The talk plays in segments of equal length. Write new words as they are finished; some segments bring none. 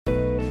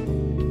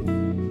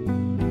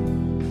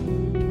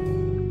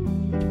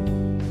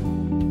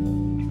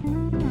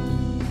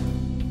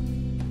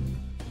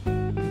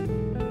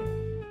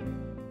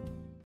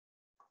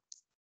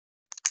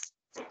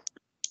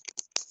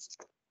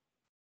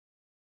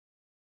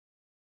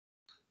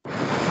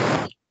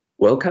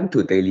Welcome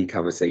to Daily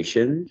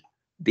Conversation.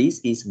 This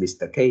is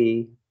Mr.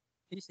 K.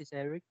 This is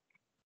Eric.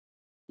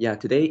 Yeah,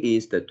 today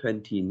is the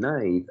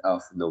 29th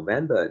of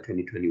November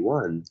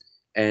 2021,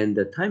 and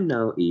the time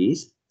now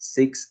is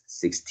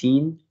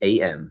 6:16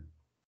 a.m.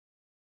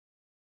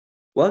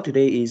 Well,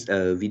 today is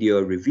a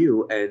video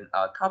review, and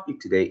our topic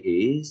today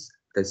is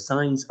the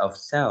science of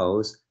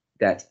cells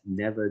that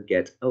never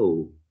get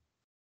old.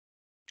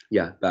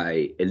 Yeah,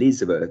 by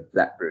Elizabeth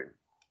Blackburn.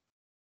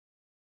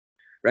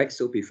 Right,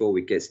 so before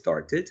we get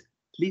started,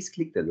 please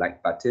click the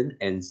like button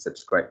and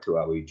subscribe to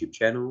our YouTube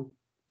channel.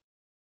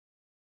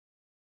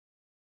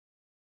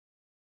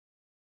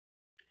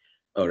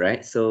 All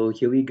right, so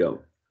here we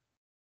go.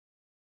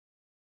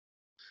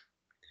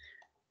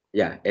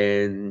 Yeah,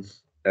 and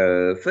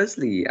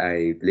firstly,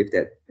 I believe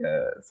that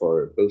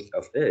for both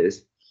of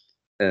us,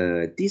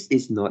 this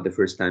is not the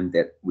first time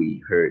that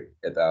we heard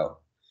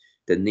about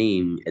the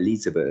name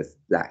Elizabeth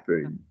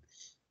Blackburn,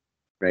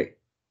 right?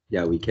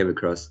 Yeah, we came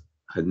across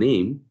her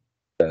name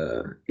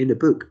in the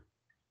book,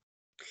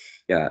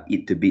 yeah,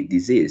 Eat to Beat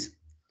Disease.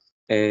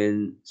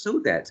 And so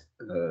that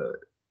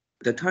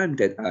the time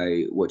that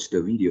I watched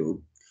the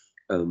video,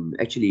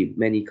 actually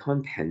many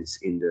contents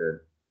in the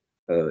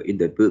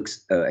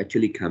books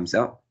actually comes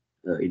out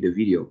in the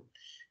video,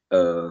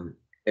 uh,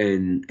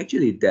 and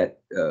actually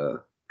that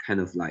kind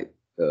of like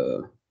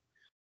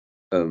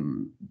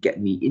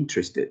get me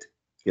interested,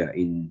 yeah,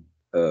 in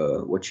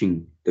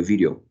watching the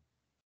video.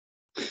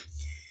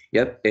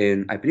 Yep,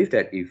 and I believe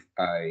that if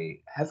I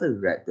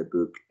haven't read the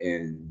book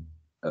and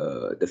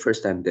the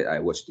first time that I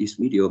watched this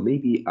video,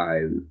 maybe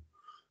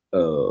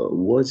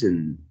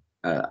wasn't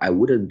I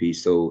wouldn't be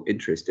so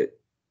interested.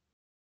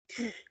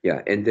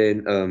 Yeah, and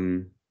then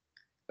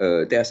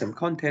there are some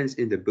contents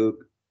in the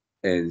book,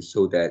 and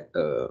so that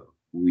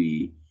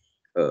we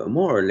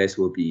more or less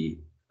will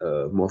be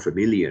more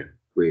familiar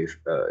with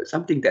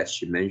something that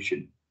she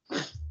mentioned.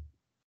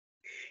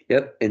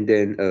 Yep, and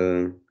then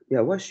yeah,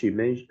 what she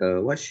mainly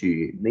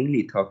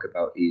talk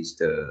about is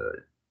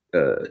the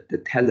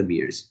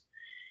telomeres.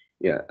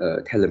 Yeah,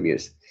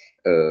 telomeres.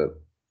 Uh,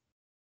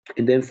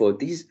 and then for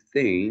this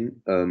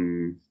thing,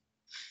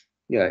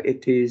 yeah,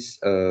 it is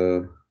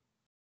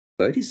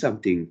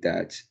something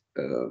that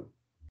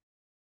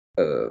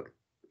uh,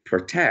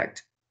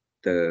 protect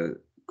the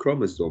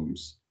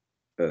chromosomes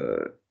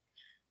uh,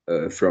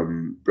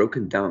 from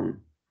broken down.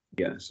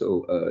 Yeah,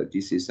 so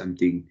this is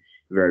something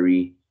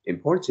very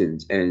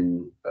important.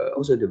 And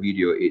also the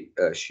video,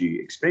 she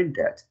explained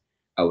that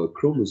our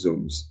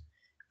chromosomes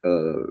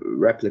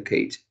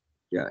replicate,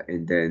 yeah,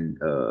 and then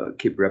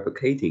keep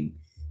replicating,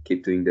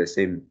 keep doing the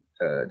same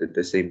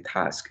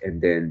task,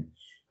 and then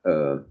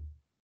uh,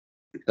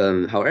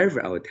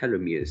 however, our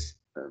telomeres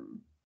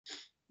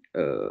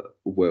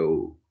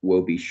will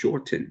be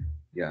shortened,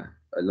 yeah,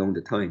 along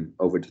the time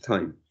over the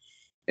time,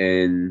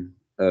 and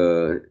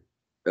the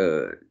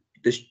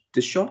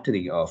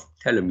shortening of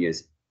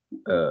telomeres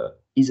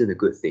isn't a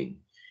good thing,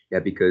 yeah,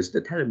 because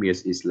the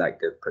telomeres is like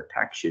the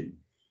protection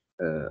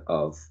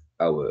of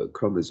our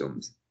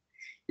chromosomes,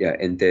 yeah,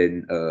 and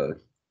then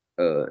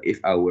if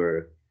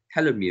our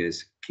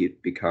telomeres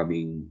keep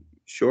becoming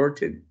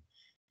shortened,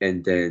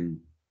 and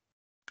then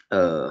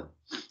uh,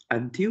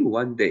 until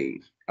one day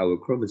our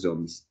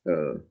chromosomes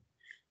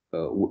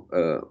will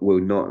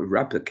not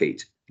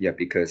replicate. Yeah,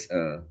 because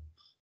our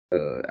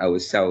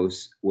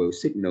cells will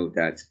signal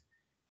that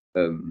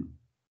um,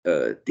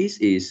 this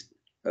is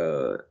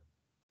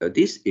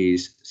this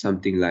is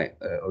something like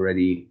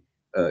already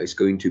is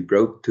going to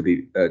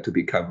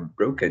become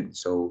broken,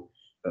 so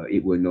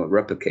it will not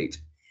replicate.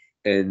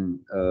 And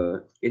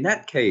in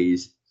that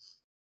case,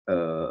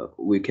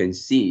 we can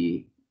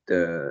see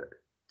the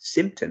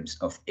symptoms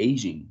of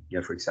aging.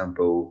 Yeah, for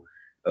example,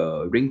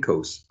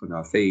 wrinkles on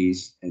our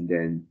face, and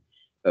then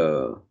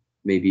uh,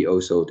 maybe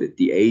also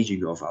the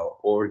aging of our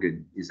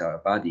organ is our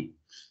body.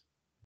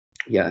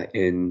 Yeah,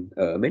 and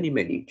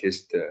many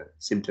just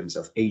symptoms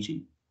of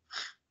aging.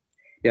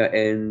 Yeah,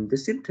 and the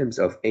symptoms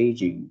of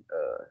aging.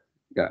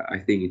 Yeah, I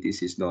think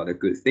this is not a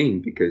good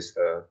thing because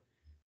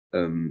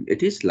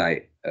it is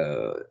like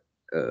uh,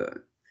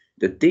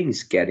 the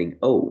things getting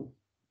old,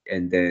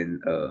 and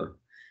then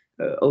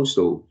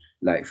also,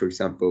 like for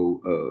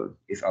example,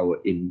 if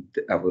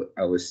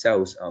our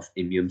cells of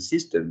immune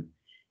system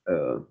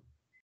uh,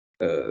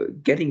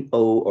 getting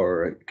old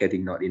or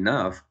getting not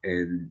enough,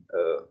 and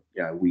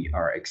yeah, we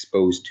are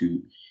exposed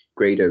to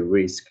greater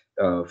risk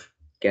of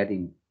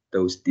getting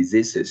those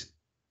diseases.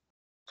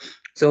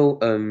 So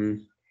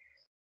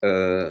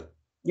uh,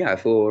 yeah, uh,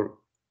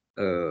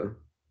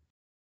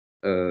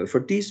 for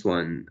this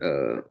one,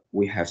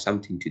 we have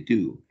something to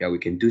do. Yeah, we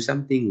can do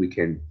something. We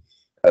can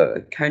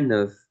kind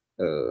of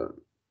uh,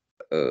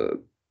 uh,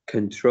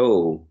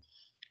 control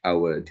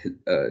our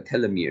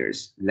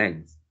telomeres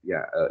length.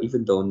 Yeah,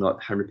 even though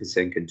not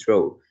 100%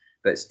 control,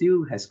 but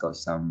still has got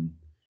some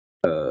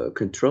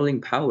controlling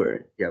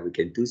power. Yeah, we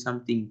can do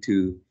something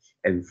to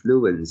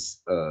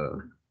influence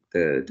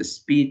the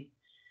speed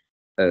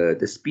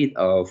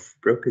of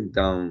broken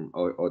down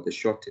or the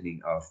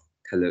shortening of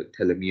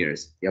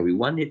telomeres. Yeah, we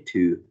want it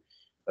to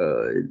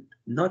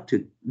not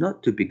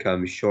to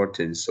become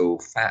shortened so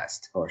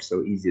fast or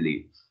so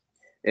easily.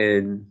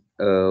 And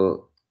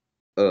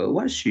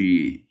what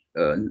she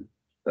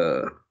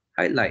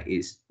highlight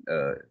is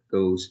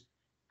those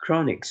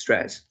chronic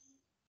stress,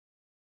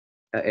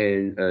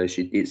 and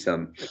she did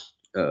some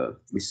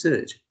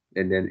research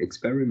and then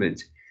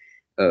experiment,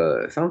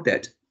 found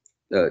that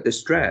the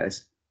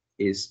stress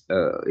is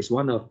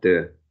one of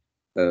the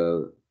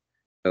uh,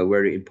 a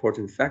very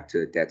important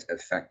factor that's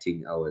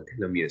affecting our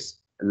telomeres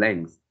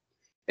length.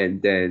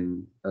 And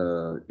then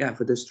yeah,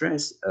 for the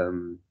stress,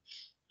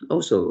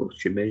 also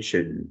she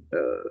mentioned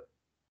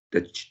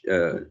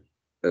the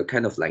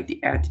kind of like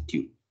the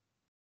attitude.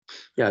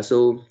 Yeah,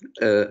 so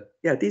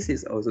yeah, this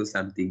is also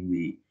something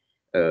we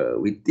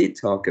did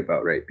talk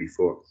about right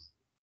before,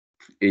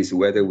 is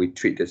whether we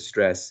treat the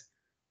stress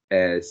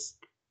as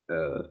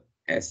uh,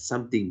 as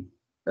something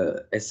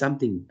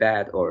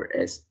bad, or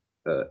as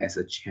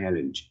a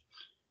challenge.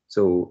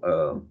 So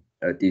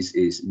this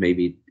is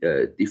maybe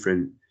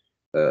different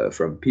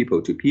from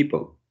people to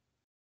people.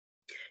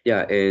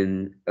 Yeah,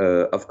 and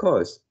of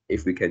course,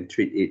 if we can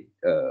treat it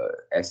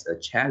as a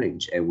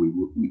challenge, and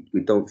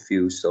we don't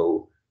feel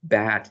so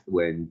bad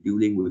when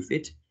dealing with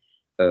it,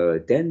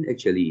 then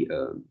actually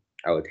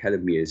our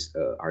telomeres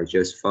are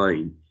just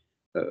fine.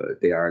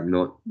 They are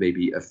not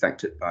maybe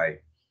affected by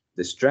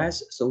the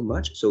stress so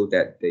much, so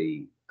that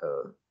they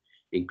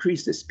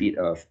increase the speed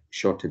of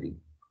shortening.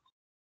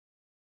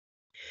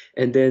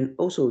 And then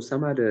also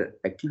some other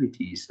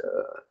activities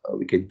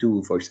we can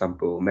do, for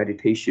example,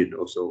 meditation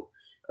also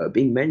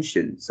being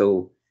mentioned.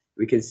 So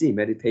we can see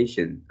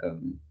meditation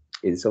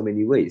in so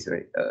many ways,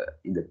 right?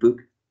 In the book,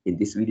 in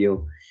this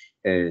video.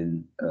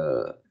 And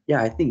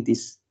yeah, I think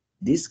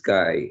this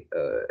guy,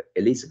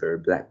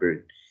 Elizabeth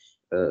Blackburn,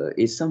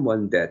 is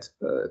someone that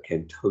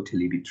can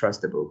totally be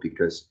trustable,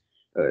 because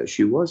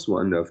she was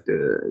one of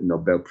the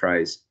Nobel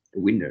Prize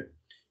winner.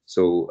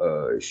 So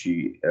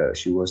she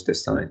was the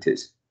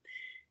scientist.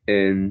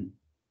 And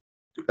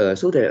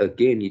so that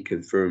again it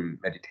confirmed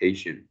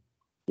meditation,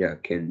 yeah,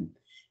 can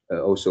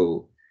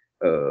also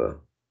uh,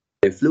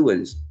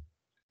 influence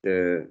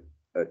the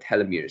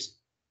telomeres,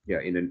 yeah,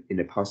 in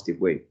a positive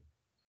way.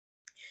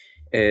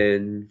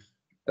 And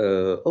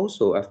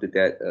also after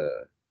that,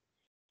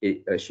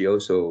 she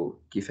also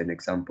give an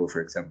example, for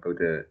example,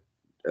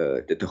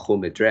 the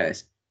home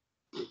address,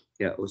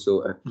 yeah,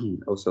 also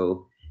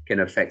also can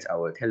affect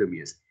our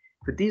telomeres.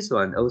 For this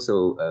one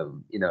also,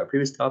 in our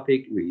previous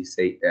topic, we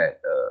say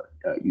that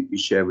you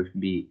share with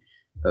me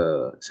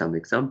some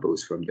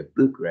examples from the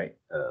book, right?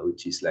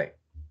 Which is like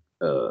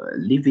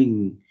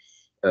living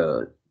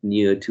uh,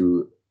 near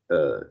to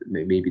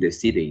maybe the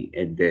city,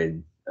 and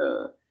then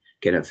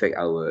can affect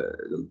our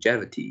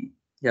longevity.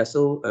 Yeah,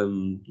 so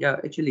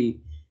yeah,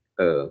 actually,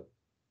 uh,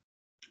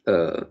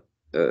 uh,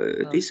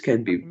 Uh, this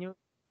can be. can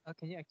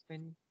you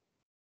explain?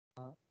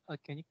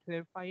 Can you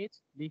clarify it?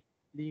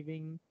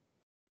 Living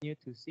near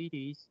to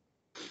cities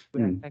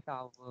will Mm, affect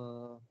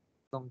our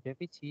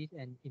longevity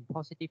and in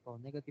positive or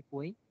negative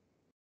way.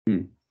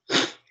 mm,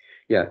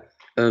 yeah.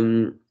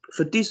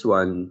 For this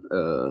one,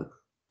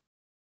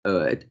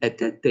 at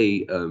that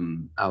day,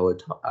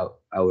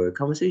 our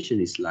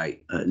conversation is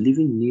like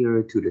living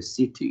nearer to the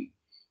city,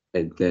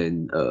 and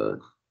then uh,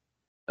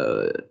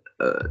 uh,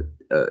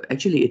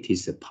 actually it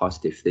is a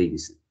positive thing,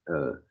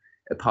 uh,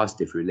 a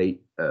positive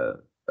relate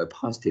a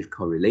positive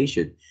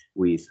correlation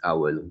with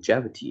our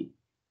longevity.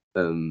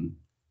 Um,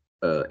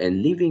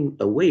 and living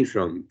away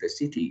from the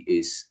city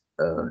is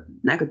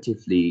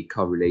negatively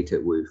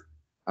correlated with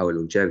our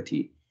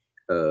longevity.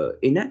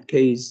 In that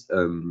case,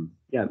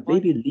 yeah, Why?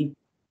 maybe live.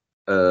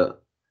 Uh,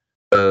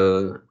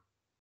 uh,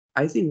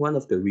 I think one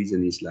of the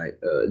reason is like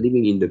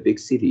living in the big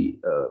city.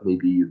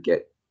 Maybe you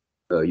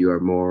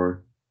are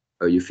more,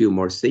 you feel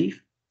more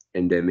safe,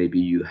 and then maybe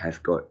you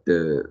have got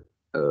the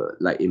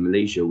like in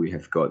Malaysia we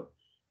have got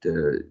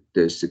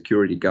the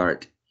security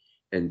guard,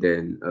 and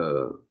then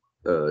uh,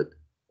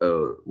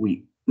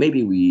 we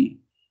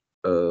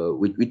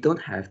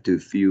don't have to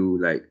feel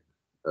like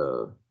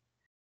uh,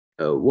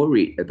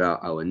 worried about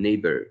our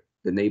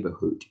the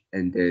neighborhood,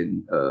 and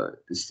then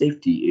the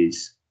safety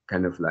is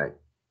kind of like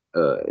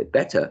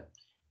better.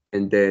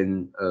 And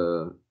then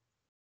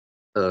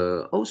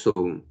also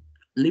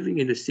living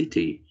in the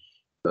city,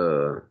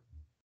 uh,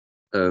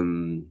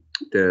 um,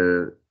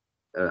 the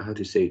how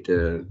to say,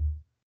 the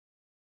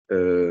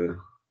uh,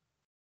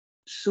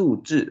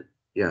 素质,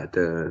 yeah,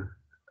 the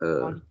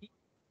Quality?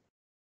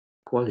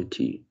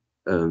 quality.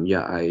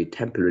 Yeah, I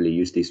temporarily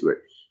use this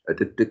word.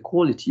 The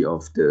quality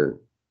of your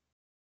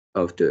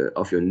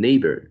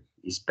neighbor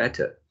is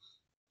better.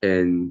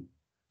 And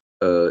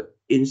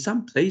in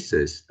some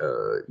places,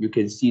 you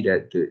can see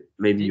that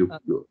maybe Is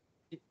it you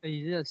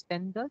is it a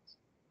standard?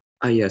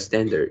 yeah,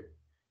 standard,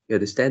 yeah,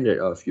 the standard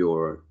of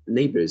your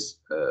neighbors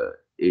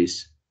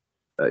is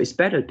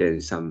better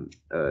than some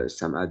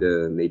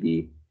other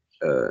maybe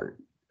uh,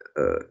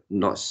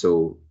 not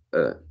so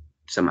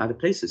some other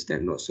places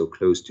that not so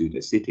close to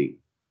the city.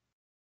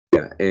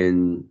 Yeah,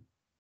 and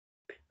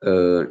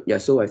yeah,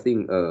 so I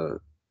think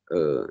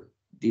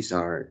these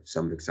are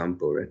some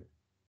example, right?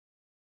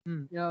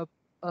 Yeah,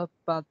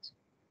 but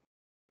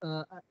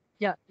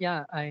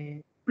yeah,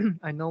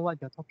 I know what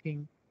you're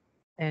talking,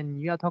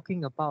 and you are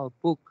talking about a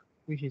book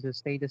which is a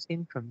status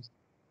syndromes,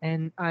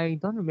 and I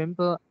don't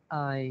remember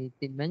I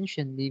did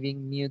mention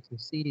living near to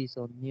cities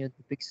or near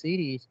to big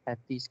cities have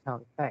this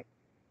kind of effect.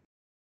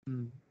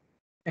 Mm.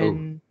 Oh.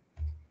 And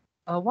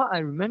what I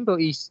remember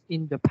is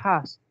in the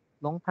past,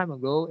 long time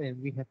ago,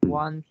 and we have Mm.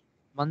 one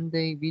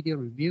Monday video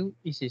review.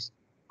 This is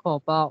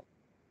called about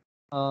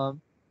uh,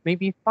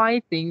 maybe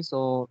 5 things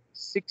or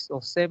 6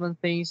 or 7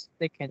 things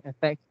that can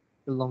affect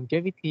the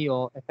longevity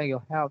or affect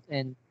your health.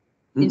 And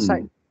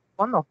inside Mm.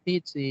 one of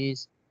these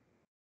is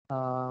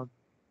uh,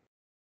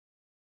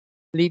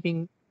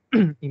 living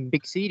in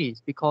big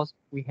cities because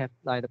we have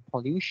like the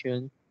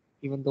pollution,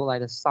 even though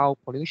like the sound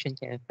pollution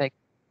can affect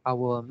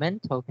our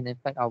mental, can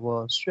affect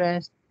our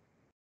stress,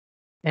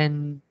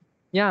 and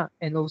yeah,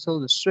 and also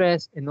the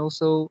stress, and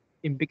also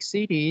in big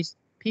cities,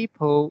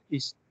 people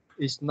is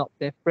not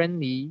that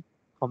friendly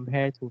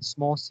compared to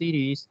small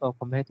cities or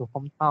compared to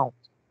hometown,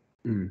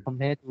 Mm.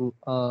 compared to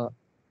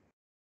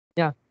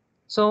yeah.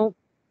 So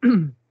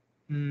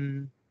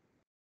mm,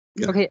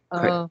 Yeah, okay,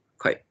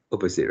 quite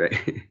opposite, right?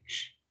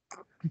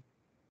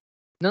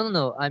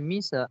 no, I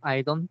mean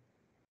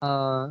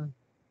uh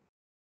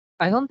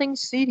I don't think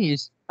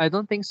cities, I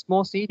don't think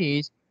small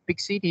cities, big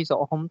cities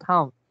or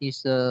hometown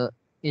is a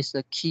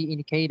key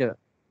indicator.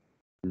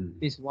 Mm.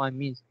 Is what I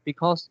mean,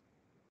 because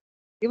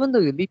even though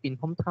you live in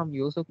hometown,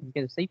 you also can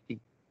get safety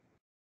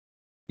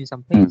in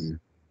some place. Mm. Mm.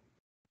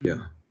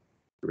 Yeah,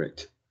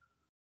 right.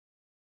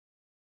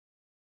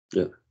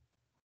 Yeah,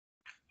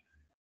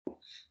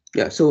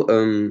 yeah. So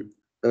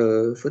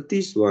for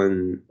this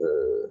one,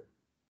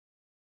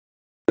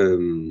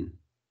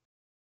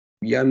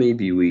 yeah,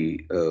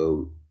 maybe uh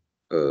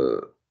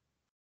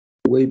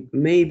we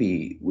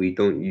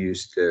don't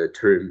use the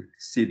term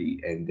city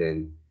and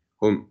then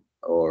home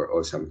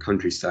or some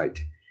countryside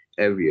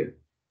area.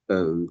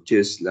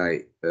 Just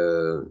like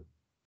yeah,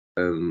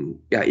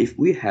 if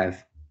we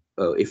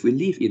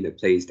live in a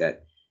place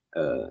that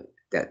uh,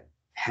 that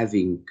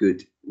having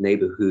good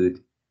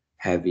neighborhood,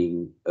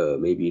 having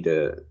maybe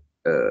the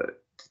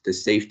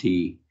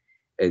safety,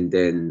 and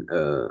then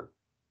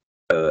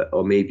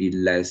or maybe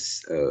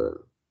less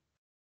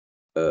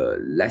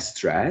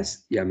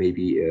stress, yeah,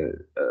 maybe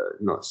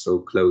not so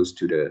close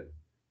to the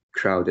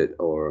crowded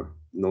or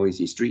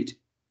noisy street,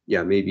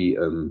 yeah, maybe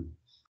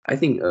I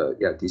think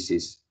yeah,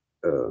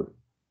 uh,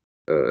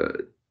 uh,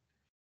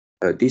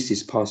 this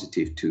is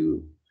positive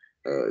to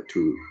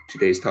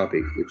today's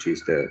topic, which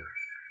is the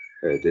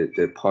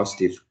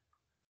positive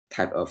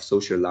type of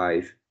social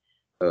life,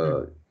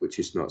 Mm. which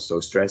is not so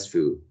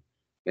stressful,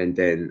 and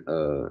then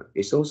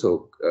it's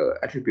also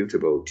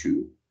attributable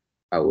to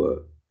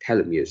our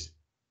telomeres.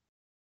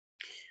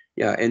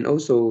 Yeah, and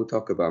also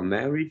talk about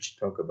marriage,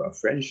 talk about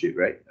friendship,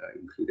 right?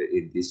 Included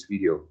in this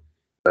video,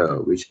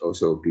 Mm. which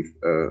also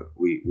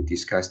we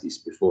discussed this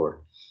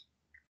before.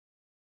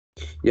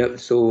 Yeah,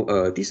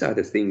 so these are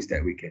the things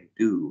that we can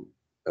do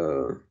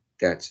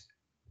that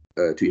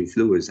to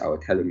influence our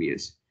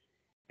telomeres.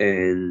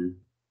 And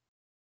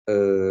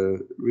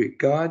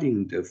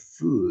regarding the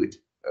food,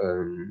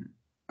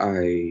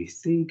 I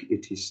think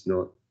it is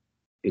not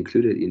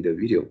included in the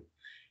video.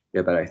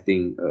 Yeah, but I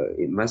think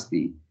it must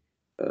be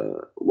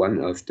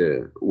one of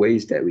the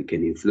ways that we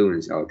can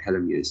influence our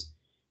telomeres,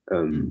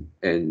 Mm.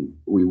 and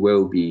we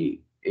will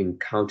be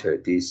encounter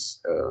this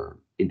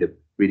in the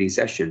reading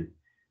session,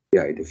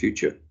 yeah, in the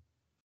future.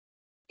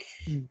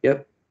 Mm.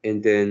 Yep.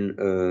 And then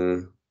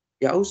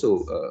yeah,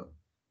 also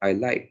I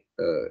like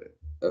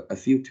a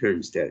few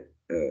terms that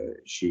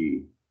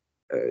she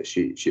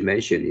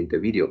mentioned in the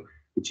video,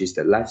 which is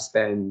the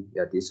lifespan.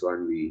 Yeah, this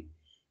one we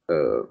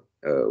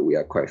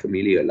are quite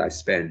familiar.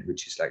 Lifespan,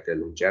 which is like the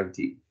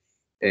longevity,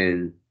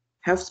 and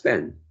health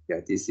span.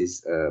 Yeah, this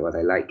is what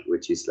I like,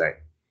 which is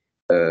like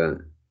uh,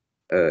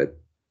 uh,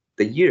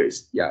 the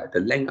years, yeah, the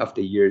length of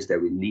the years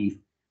that we live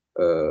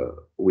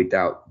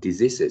without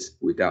diseases,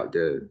 without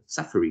the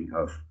suffering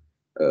of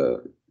uh,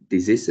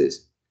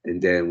 diseases,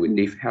 and then we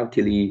live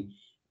healthily.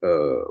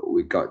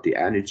 We got the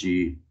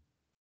energy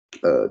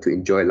to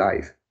enjoy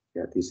life.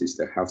 Yeah, this is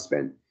the health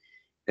span.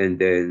 And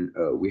then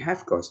we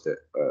have got the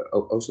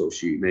also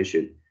she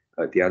mentioned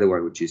the other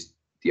one, which is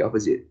the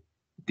opposite,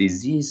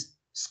 disease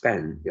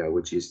span. Yeah,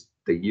 which is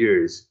the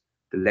years,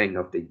 the length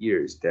of the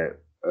years that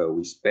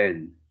we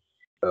spend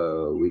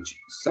which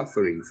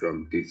suffering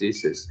from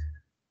diseases.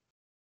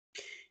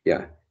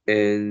 Yeah,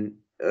 and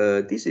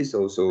this is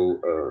also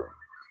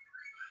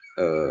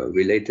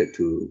related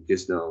to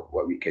just now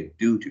what we can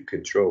do to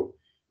control,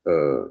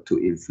 to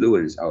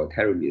influence our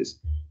telomeres,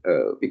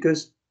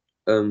 because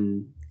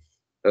um,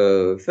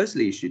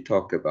 firstly she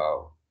talked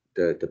about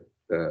the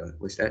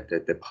what's that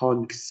the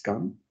pond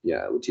scum,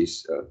 yeah, which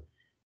is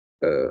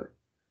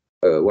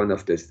one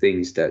of the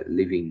things that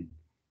living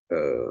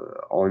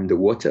on the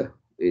water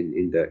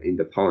in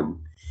the pond,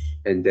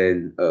 and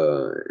then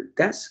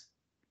that's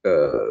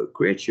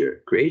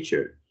creature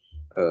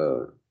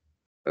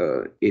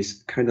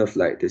is kind of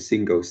like the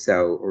single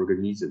cell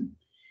organism,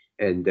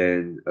 and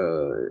then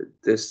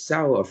the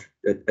cell of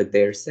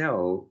their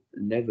cell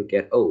never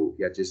get old.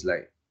 Yeah, just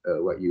like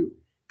what you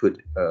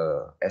put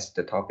as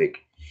the topic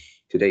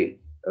today.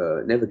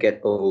 Never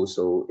get old,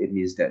 so it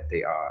means that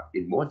they are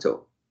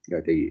immortal.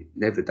 Yeah, they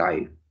never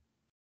die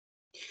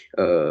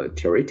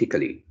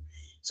theoretically.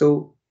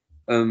 So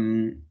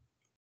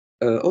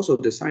also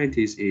the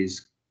scientist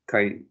is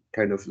kind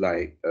of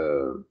like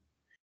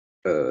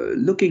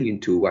looking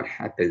into what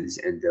happens,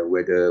 and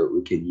whether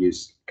we can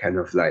use kind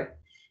of like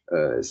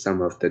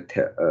some of the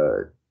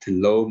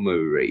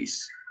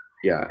telomerase,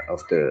 yeah,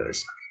 of the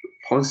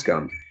pond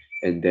scum,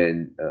 and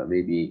then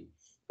maybe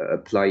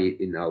apply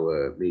it in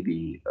our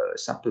maybe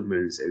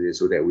supplements, and then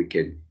so that we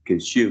can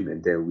consume,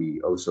 and then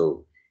we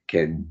also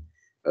can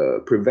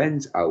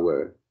prevent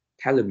our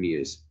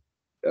telomeres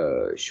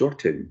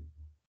shorten.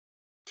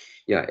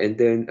 Yeah, and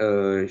then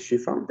she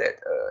found that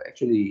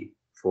actually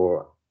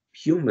for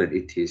human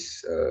it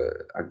is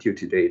until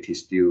today it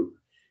is still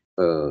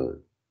uh,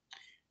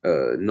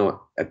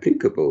 not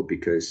applicable,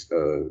 because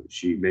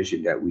she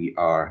mentioned that we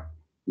are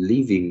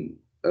living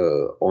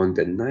on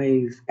the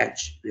knife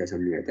edge, yeah,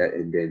 something like that,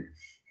 and then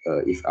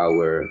if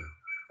our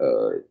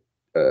uh,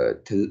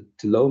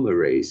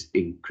 telomerase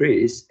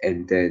increase,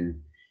 and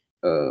then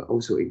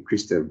also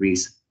increase the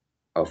risk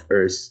of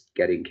us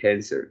getting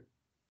cancer.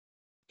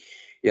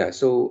 Yeah,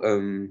 so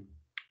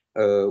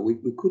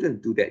we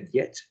couldn't do that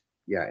yet.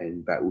 Yeah,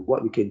 and but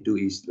what we can do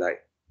is like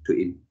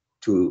to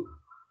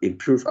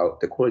improve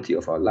the quality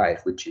of our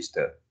life, which is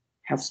the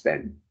health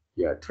span.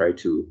 Yeah, try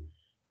to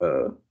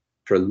uh,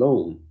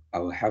 prolong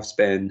our health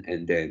span,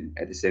 and then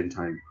at the same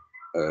time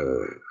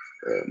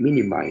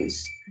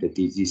minimize the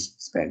disease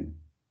span.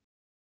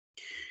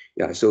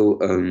 Yeah, so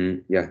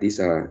yeah, these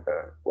are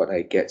what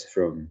I get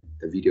from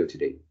the video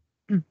today.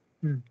 Mm.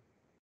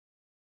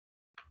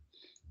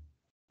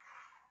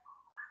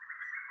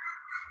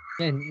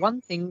 And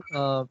one thing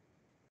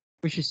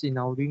which is in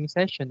our reading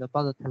session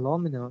about the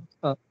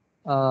telomerase,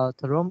 Yeah.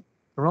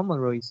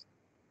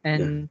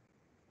 and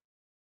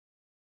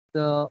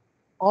the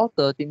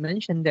author did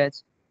mention that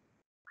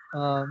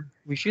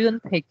we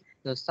shouldn't take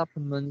the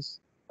supplements.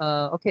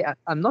 Okay,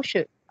 I'm not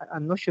sure.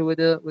 I'm not sure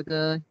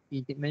whether he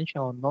did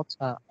mention or not.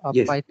 But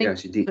Yes, I think yeah,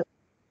 she did.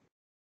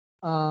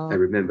 I uh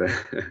remember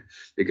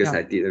because yeah,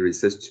 I did a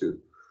research too.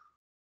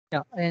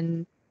 yeah,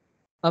 and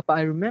but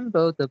I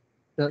remember the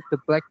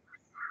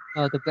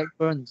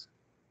Blackburns,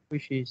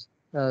 which is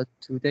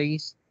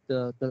today's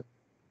the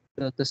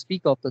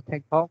speaker of the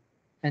tech talk,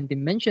 and they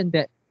mentioned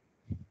that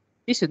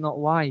this is not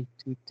why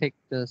to take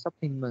the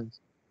supplements,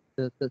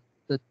 the the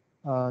the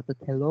the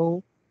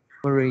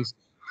telomerase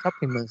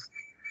supplements,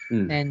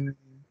 Mm,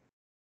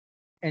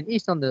 and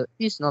it's not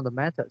the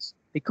methods,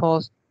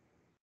 because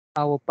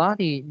our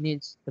body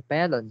needs the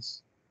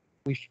balance,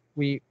 which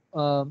we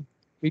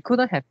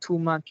couldn't have too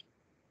much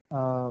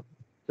the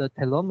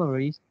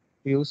telomerase.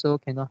 We also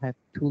cannot have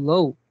too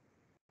low,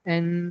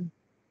 and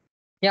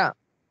yeah,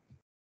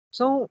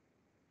 so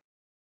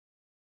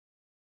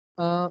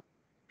uh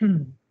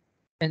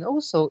and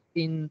also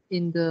in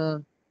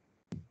the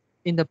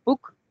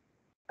book,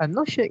 I'm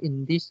not sure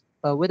in this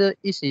whether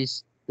this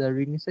is the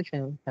reading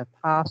section have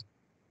passed,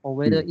 or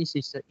whether mm, this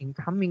is the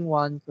incoming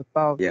ones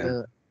about yeah.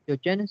 the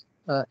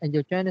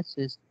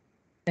angiogenesis.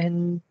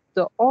 And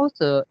the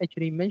author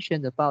actually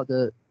mentioned about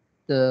the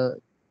the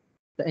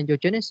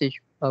angiogenesis,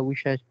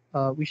 which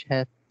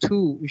has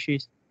two, which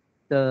is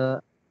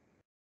the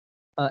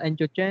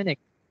angiogenic,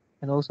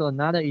 and also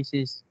another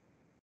is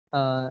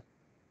uh,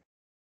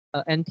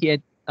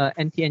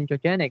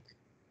 anti-angiogenic.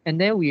 And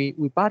then we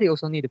body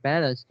also need a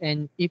balance.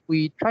 And if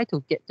we try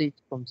to get it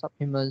from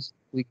supplements,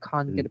 we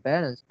can't get Mm, a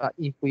balance. But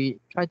if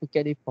we try to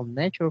get it from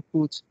natural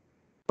foods,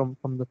 from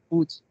the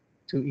foods,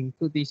 to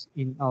include this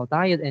in our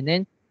diet, and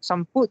then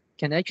some food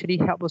can actually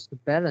help us to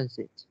balance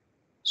it.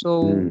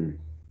 So mm,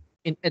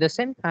 at the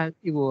same time,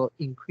 it will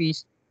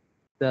increase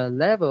the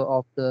level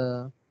of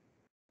the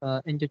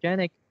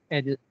angiogenic.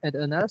 At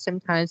another same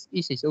time,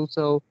 this is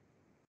also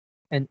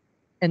an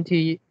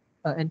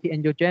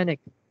anti-angiogenic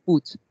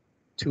food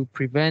to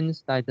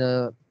prevent like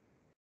the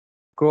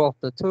growth of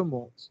the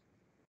tumors.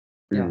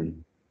 Yeah.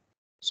 mm,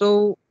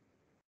 So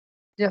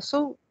yeah.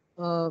 So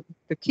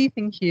the key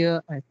thing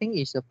here, I think,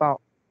 is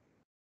about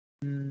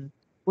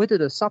whether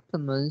the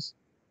supplements,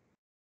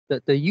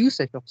 the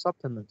usage of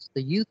supplements,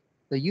 the use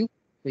the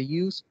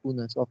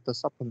usefulness of the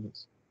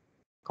supplements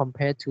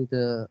compared to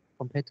the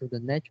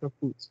natural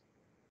foods.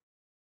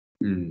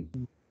 mm.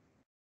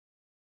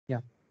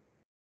 Yeah.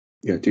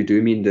 Yeah. Do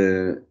you mean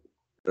the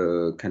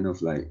kind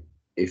of like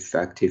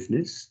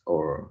effectiveness,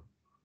 or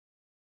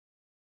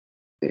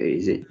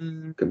is it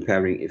Mm,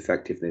 comparing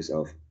effectiveness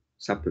of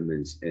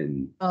supplements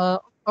and uh,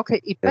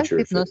 okay.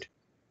 natural food?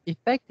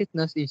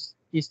 Effectiveness is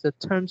the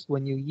terms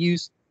when you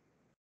use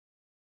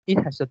it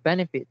has a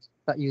benefit,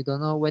 but you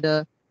don't know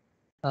whether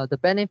the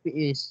benefit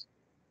is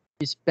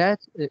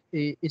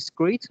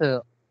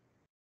greater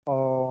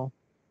or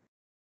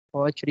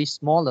actually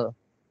smaller.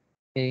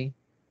 Okay.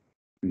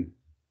 Mm.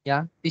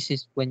 Yeah, this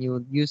is when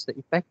you use the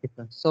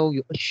effectiveness. So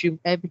you assume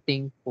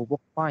everything will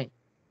work fine.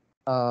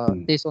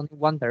 There's only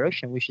one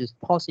direction, which is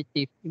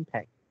positive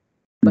impact.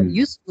 But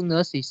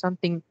usefulness is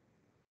something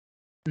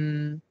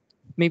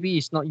maybe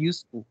it's not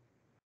useful.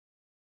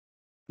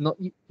 Not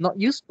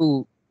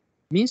useful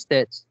means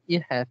that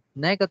it has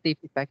negative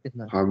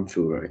effectiveness.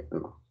 Harmful, right?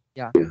 Oh.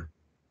 Yeah.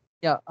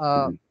 Yeah. Yeah.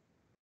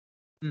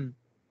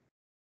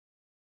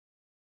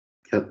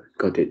 Yep,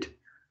 got it.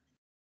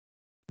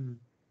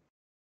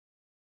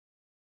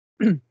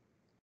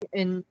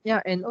 And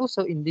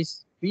also in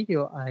this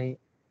video,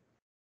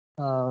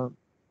 when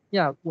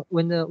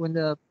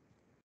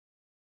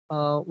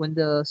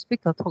the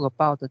speaker talk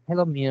about the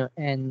telomere,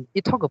 and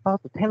it talk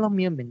about the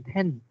telomere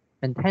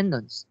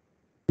maintenance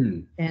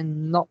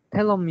and not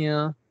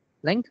telomere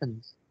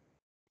lengthens.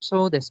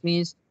 So that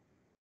means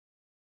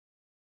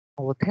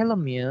our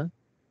telomere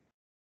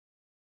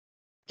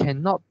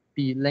cannot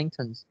be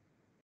lengthened.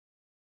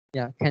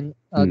 Yeah,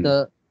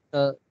 the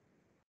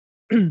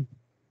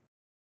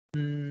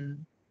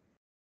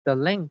the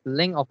length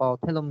of our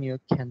telomere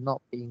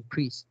cannot be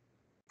increased.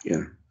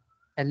 Yeah.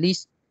 At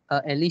least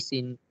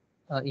in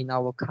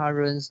our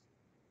current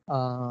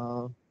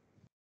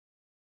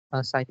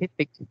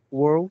scientific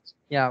world.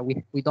 Yeah,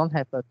 we don't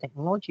have a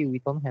technology, we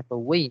don't have a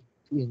way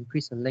to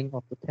increase the length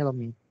of the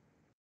telomere.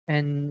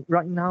 And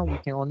right now we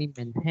can only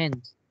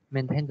maintain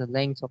the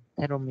length of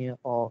the telomere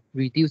or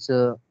reduce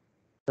the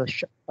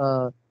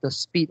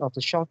speed of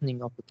the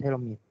shortening of the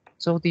telomere.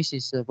 So this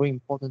is a very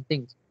important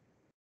thing.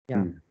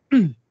 Yeah.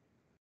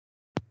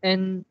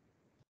 And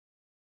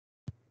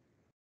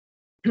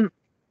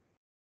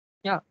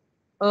yeah,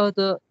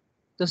 the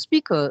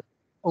speaker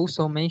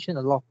also mentioned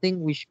a lot of things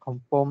which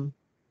confirm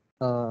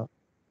my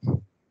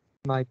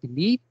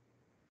belief.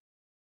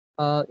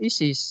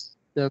 This is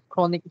the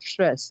chronic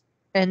stress.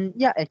 And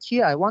yeah,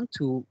 actually I want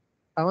to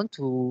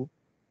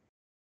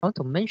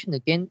mention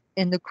again,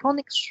 and the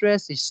chronic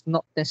stress is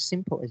not that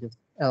simple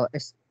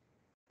as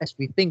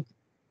we think.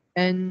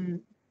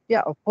 And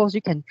yeah, of course,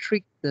 you can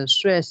treat the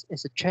stress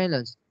as a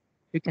challenge.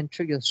 You can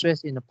treat your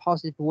stress in a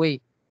positive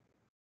way.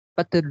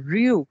 But the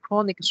real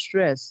chronic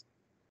stress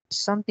is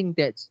something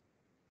that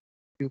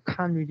you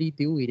can't really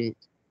deal with it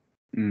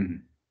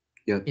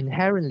Yep.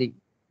 inherently.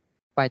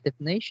 By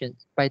definition,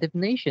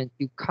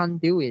 you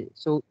can't deal with it.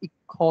 So it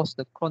causes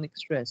the chronic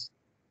stress.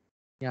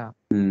 Yeah.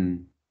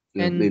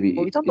 Yeah, And maybe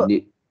for example,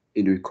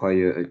 it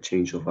require a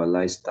change of our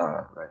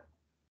lifestyle, right?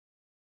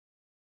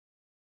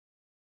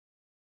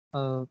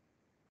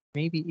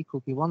 maybe it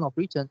could be one of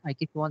reason. I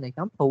give one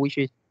example, which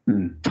is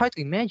try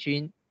to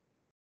imagine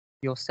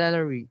your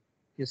salary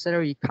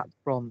cut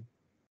from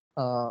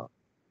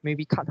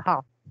maybe cut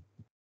half.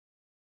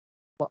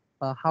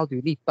 How do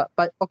you live?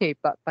 But okay,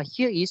 but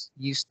here is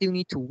you still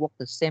need to work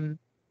the same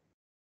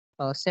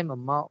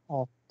amount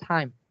of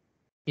time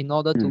in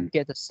order to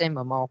get the same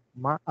amount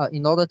of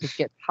in order to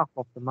get half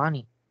of the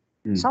money.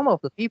 Some of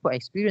the people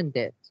experience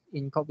that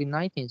in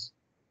COVID-19.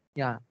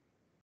 Yeah,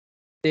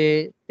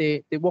 they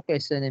work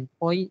as an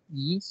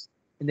employees,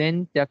 and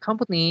then their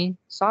company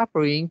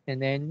suffering,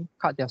 and then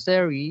cut their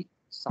salary.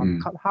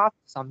 Some cut half,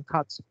 some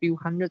cut a few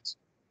hundreds.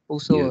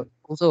 Also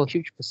a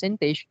huge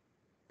percentage,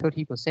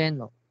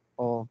 30%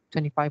 or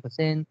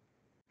 25%,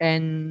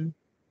 and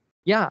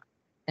yeah,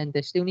 and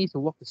they still need to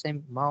work the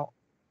same amount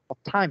of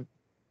time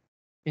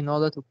in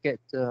order to get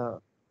the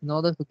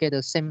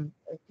same,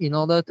 in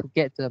order to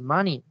get the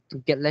money, to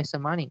get lesser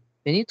money.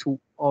 They need to,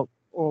 or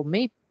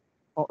maybe,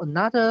 or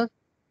another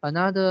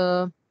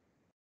another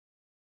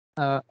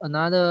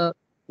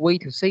way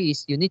to say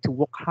is you need to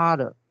work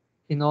harder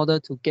in order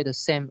to get the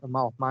same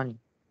amount of money.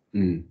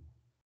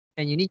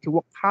 And you need to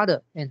work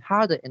harder and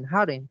harder and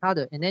harder and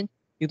harder, and then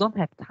you don't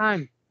have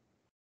time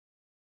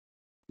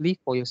to live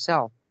for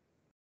yourself.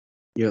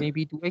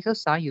 Maybe to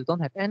exercise, you don't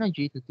have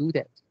energy to do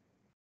that.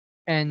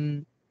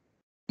 And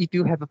if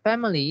you have a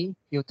family,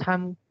 your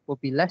time will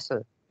be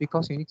lesser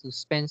because you need to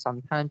spend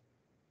some time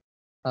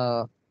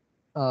in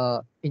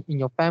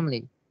your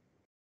family.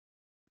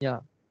 Yeah.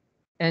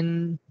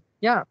 And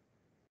yeah,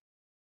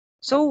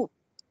 so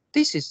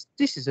this is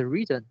a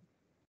reason.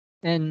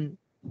 And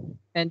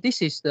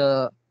this is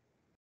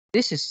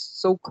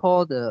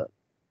so-called the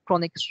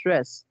chronic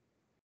stress.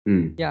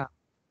 Yeah.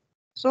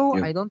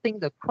 So I don't think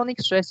the chronic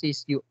stress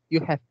is you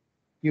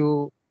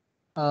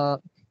are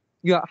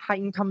high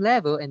income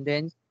level, and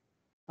then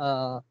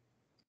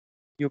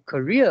your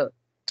career,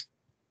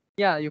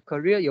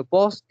 your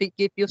boss did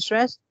give you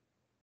stress,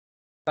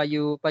 but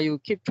you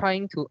keep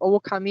trying to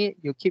overcome it.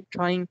 You keep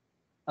trying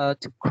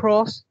to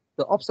cross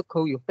the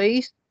obstacle you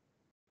face,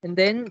 and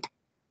then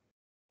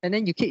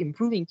you keep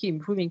improving,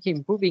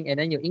 and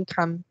then your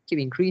income keep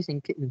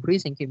increasing.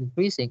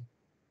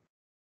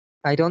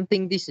 I don't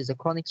think this is a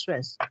chronic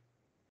stress.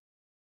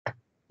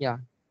 Yeah.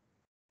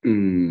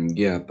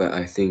 Yeah, but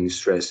I think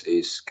stress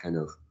is kind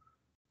of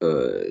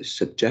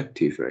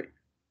subjective, right?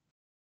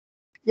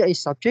 Yeah, it's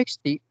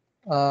subjective.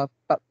 But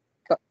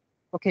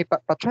okay,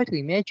 but try to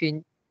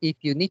imagine if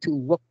you need to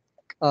work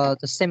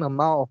the same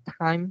amount of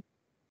time,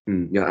 I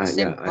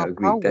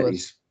agree.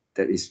 hours.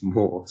 that is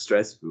more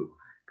stressful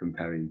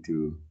comparing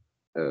to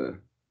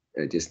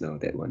just now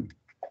that one.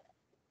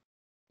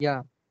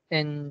 Yeah,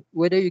 and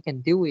whether you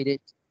can deal with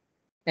it,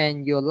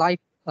 and your life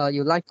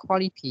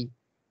quality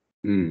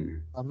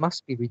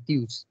must be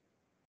reduced.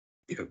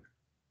 Yep.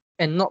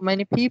 And not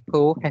many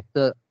people have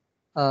the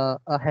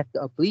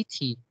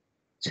ability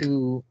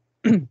to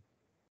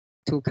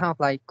to kind of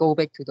like go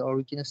back to the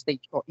original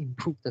state or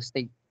improve the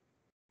state.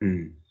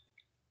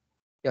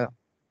 Yeah.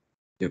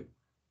 Yep.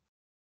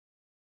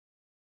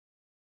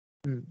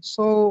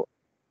 So,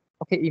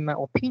 okay, in my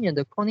opinion,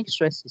 the chronic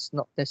stress is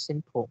not that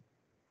simple.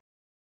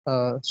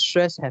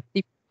 Stress have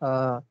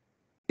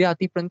there are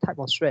different type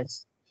of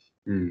stress.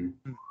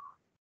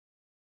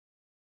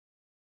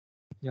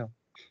 Yeah.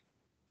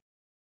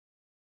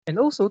 And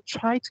also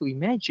try to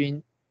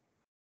imagine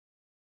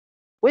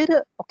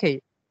whether,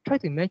 okay, try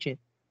to imagine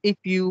if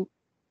you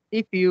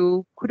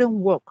couldn't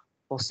work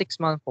for 6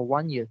 months, for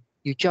 1 year,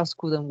 you just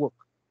couldn't work.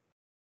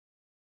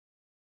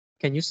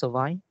 Can you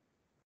survive?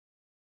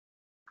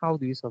 How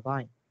do you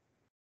survive?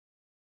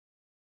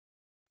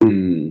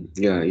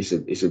 Yeah,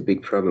 it's a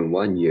big problem.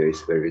 1 year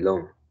is very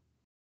long.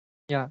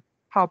 Yeah.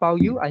 How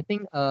about you? I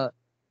think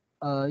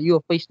you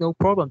will face no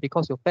problem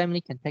because your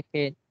family can take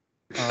care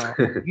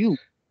of you,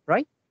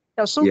 right?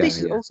 Yeah, so Yeah, this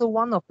is also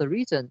one of the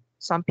reasons.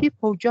 Some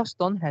people just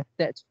don't have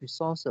that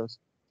resources.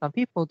 Some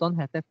people don't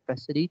have that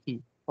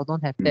facility or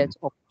don't have that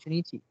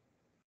opportunity.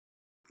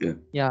 Yeah.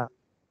 Yeah.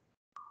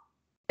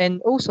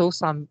 And also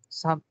some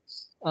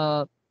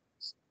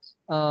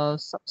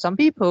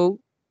people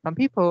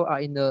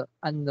are in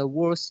the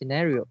worst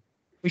scenario,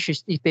 which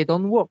is if they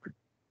don't work,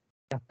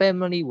 their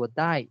family will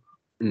die.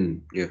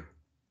 Yeah.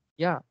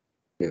 Yeah.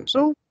 Yeah.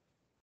 So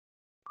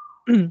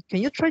can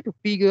you try to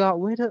figure out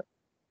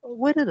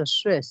whether the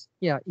stress,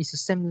 yeah, is the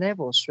same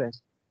level of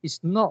stress? It's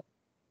not,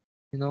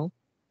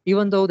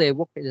 even though they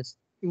work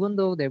even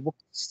though they work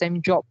the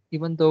same job,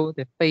 even though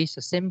they face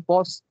the same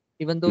boss,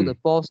 even though the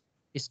boss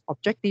is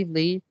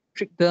objectively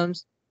treat them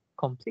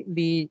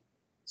completely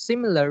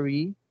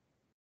similarly,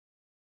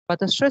 but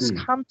the stress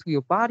come to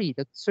your body,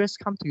 the stress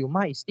come to your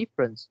mind is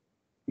different.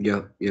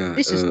 Yeah, yeah.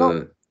 This is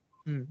not.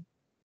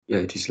 Yeah,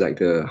 it is like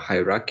the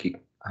hierarchy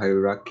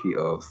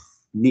of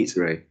needs,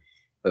 right?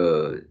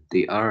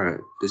 They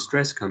are the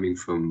stress coming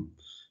from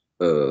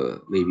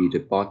maybe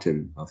the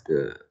bottom of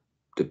the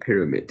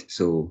pyramid.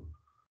 So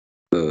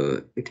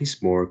it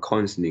is more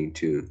concerning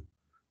to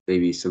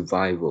maybe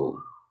survival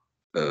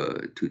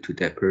to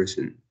that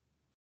person.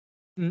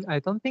 I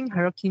don't think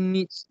hierarchy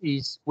needs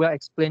is well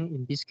explained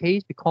in this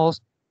case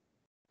because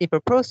if a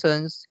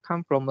person's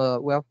come from a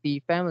wealthy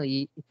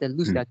family, if they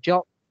lose their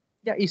job,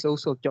 there is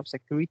also job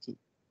security.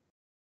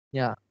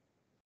 Yeah.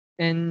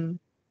 And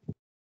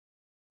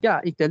yeah,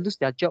 if they lose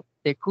their job,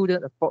 they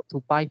couldn't afford to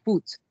buy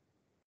food.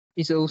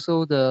 It's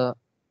also the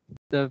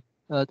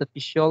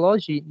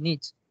physiology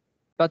needs,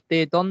 but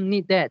they don't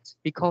need that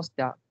because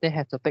they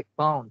have the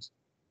backbone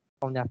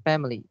from their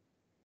family.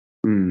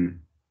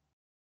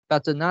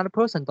 But another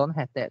person don't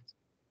have that.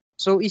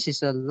 So it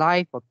is a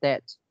life or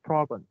death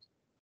problem.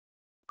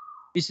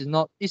 This is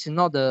not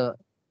the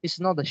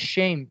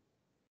shame.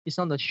 It's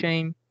not the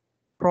shame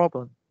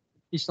problem.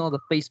 It's not the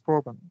face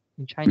problem.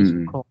 In Chinese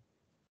we call.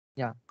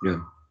 Yeah.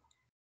 Yeah.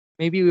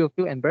 Maybe you will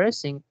feel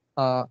embarrassing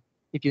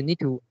if you need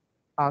to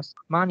ask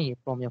money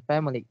from your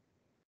family,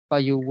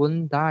 but you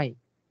won't die.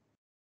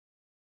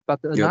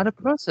 But another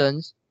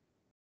person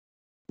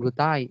will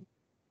die.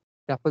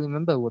 Their family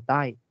member will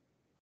die.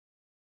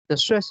 The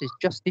stress is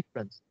just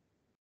different.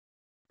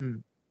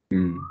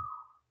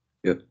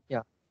 Yep.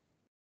 Yeah.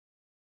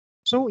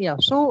 So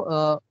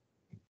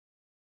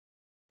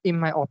in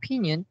my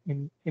opinion,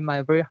 in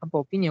my very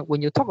humble opinion,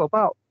 when you talk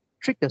about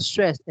treat the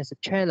stress as a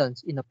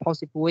challenge in a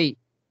positive way,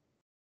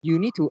 you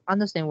need to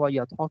understand what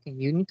you are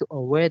talking. You need to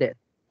aware that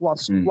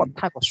what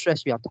type of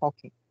stress you are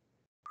talking.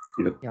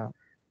 Yep. Yeah.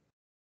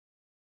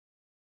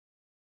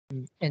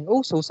 And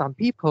also some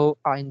people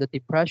are in the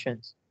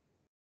depressions.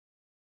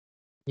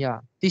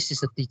 Yeah, this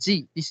is a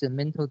disease. This is a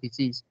mental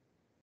disease.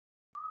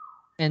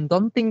 And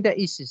don't think that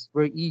it is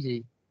very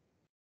easy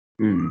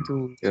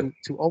to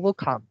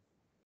overcome.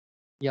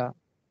 Yeah,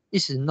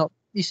 this is not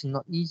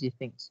easy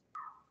things.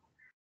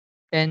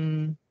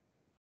 And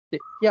they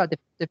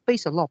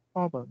face a lot of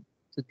problems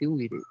to deal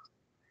with it.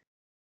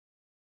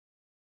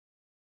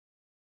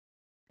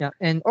 Yeah,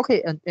 and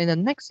okay, and the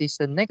next is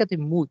the negative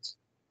moods.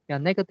 Yeah,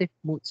 negative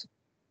moods.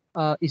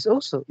 Is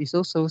also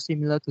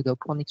similar to the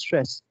chronic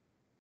stress.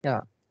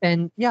 Yeah,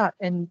 and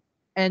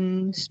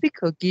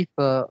speaker give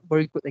a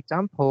very good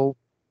example.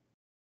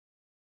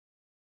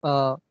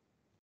 Let's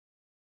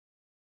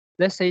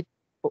say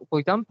for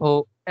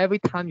example, every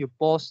time your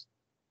boss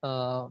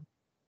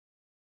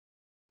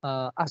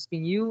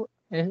asking you,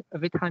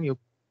 every time your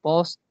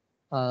boss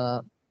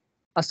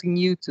asking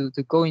you to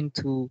go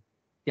into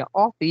their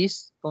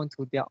office, go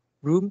into their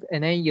room,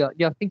 and then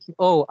you're thinking,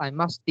 oh, I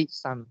must did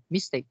some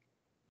mistake,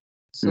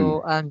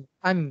 so I'm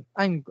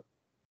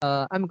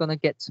gonna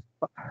get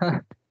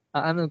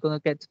I'm gonna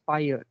get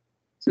fired.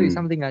 So it's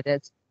something like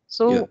that.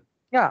 So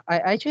yeah, I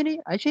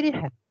actually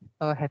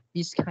have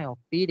this kind of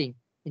feeling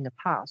in the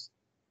past.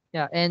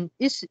 Yeah, and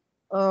it's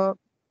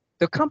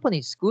the company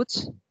is good,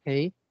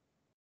 okay,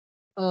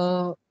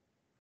 uh,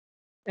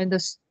 and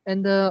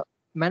the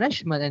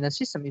management and the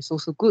system is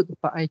also good,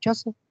 but I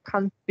just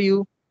can't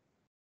feel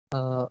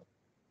uh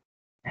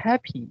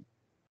happy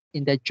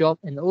in that job,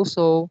 and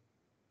also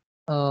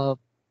uh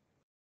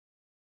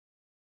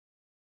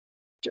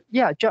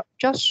yeah,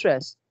 just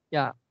stress.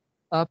 Yeah,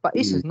 but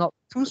it Mm, is not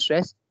too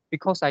stress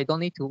because I don't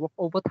need to work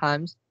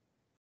overtime.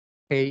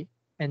 Okay,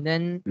 and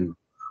then mm,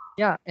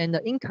 yeah, and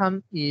the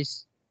income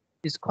is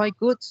quite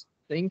good.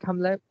 The income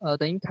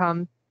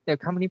the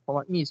company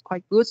provide me is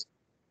quite good,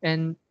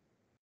 and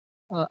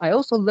I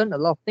also learn a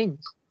lot of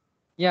things.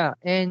 Yeah,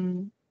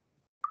 and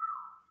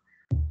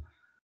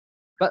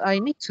but I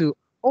need to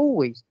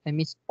always, I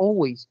mean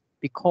always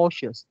be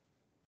cautious.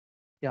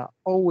 Yeah,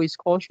 always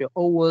cautious,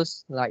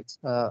 always like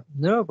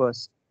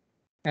nervous,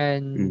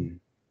 and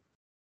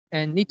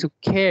mm, need to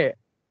care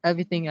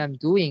everything I'm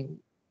doing.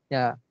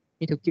 Yeah,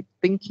 need to keep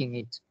thinking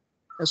it.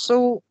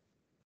 So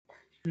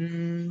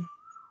mm,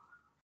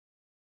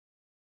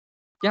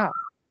 yeah,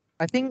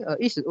 I think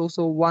it is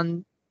also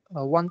one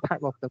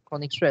type of the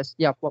chronic stress.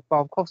 Yeah, but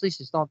of course this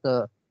is not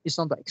the it's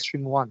not the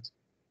extreme one.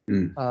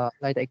 mm.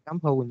 Like the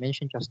example we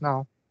mentioned just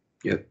now.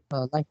 Yep.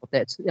 Like for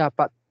that. Yeah,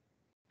 but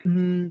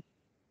mm,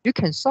 you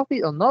can solve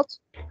it or not.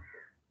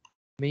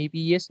 Maybe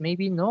yes,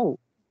 maybe no.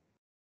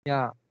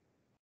 Yeah,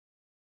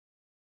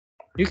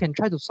 you can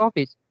try to solve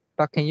it,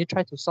 but can you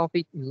try to solve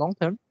it in long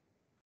term?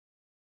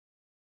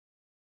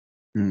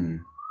 Mm.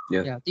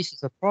 Yep. Yeah, this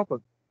is a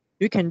problem.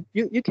 You can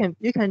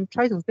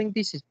try to think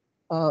this is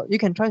you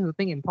can try to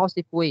think in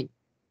positive way.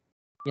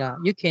 Yeah,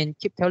 you can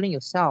keep telling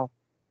yourself,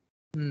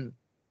 hmm,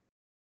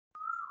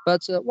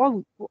 but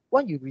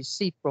what you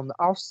receive from the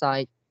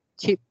outside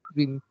keep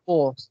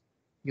reinforce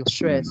your Mm.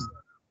 stress,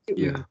 keep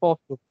Yeah. reinforce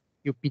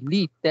your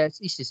belief that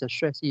this is a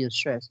stress, is a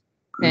stress,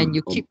 and Mm.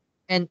 you keep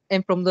and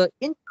from the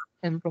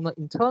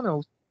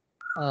internal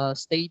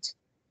state,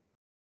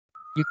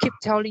 you keep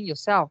telling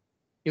yourself,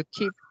 you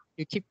keep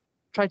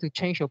try to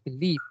change your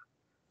belief.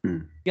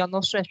 Mm. You are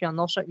not stressed. You are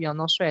not stressed. You are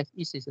not stressed.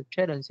 This is a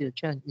challenge. It's a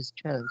challenge. It's a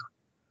challenge.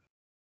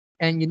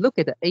 And you look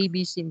at the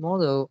ABC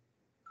model.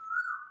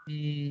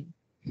 Mm,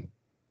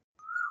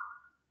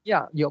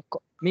 yeah,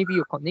 maybe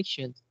your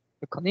connection.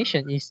 The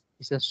connection is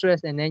a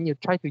stress, and then you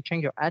try to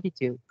change your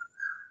attitude,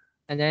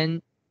 and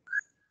then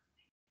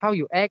how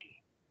you act.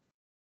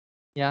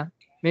 Yeah,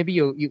 maybe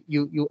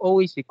you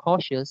always be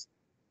cautious,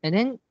 and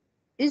then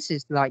this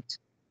is like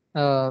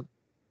uh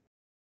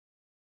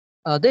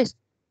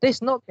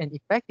there's not an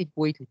effective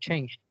way to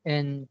change,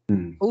 and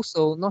Mm.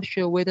 also not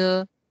sure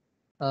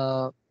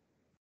uh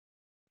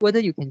whether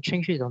you can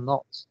change it or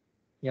not.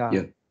 Yeah.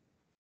 Yeah.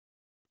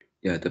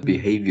 Yeah. The Mm,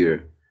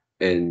 behavior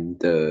and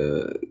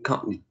the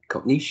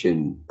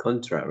cognition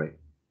contra, right?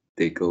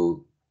 They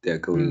go. They're mm,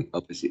 going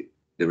opposite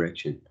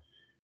direction.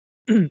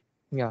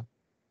 yeah.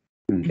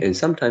 And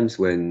sometimes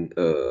when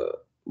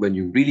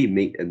you really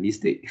make a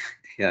mistake,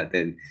 yeah,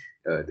 then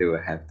they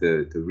will have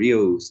the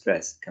real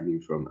stress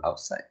coming from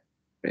outside,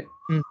 right?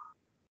 Mm,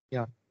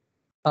 yeah.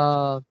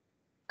 Uh,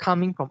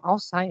 Coming from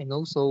outside and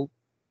also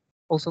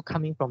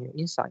coming from your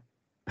inside.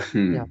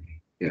 Yeah,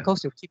 Yeah.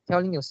 because you keep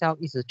telling yourself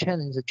it's a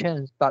challenge.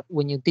 But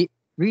when you did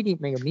really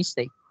make a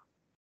mistake,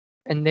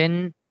 and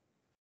then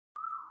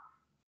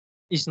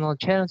it's not a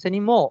challenge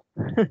anymore.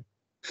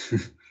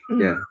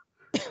 Yeah.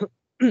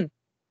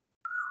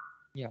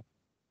 Yeah.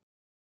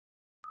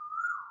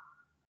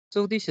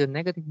 So this is a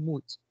negative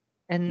mood.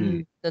 Mm.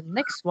 And the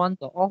next one,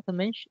 the author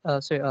mentioned,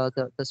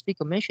 the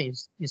speaker mentioned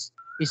is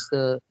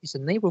the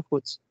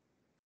neighborhood.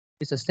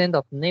 It's a sense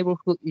of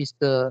neighborhood. Is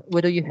the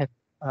whether you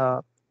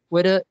have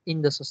whether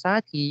in the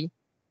society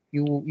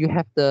you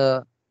have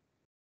the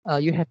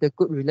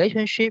good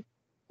relationship,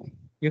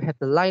 you have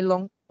the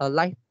lifelong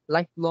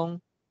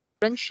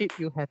friendship,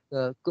 you have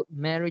the good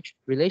marriage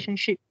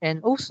relationship,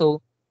 and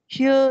also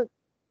here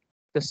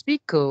the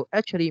speaker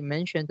actually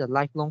mentioned the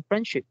lifelong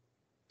friendship,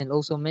 and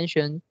also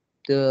mentioned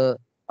the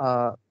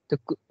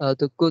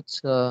the good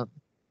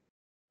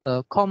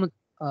common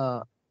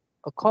uh,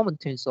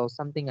 acquaintance or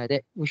something like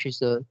that, which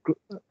is a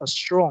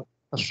strong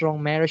a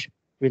strong marriage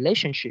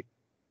relationship.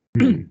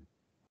 Mm.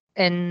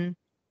 and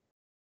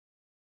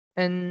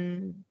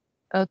and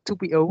to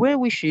be aware,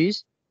 which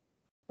is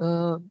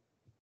uh,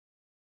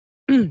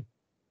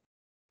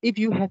 if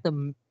you have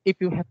the if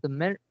you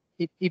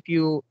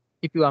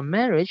are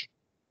married,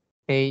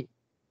 okay,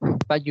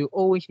 but you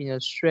always in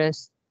a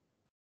stress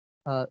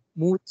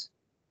mood,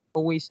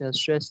 always in a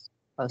stress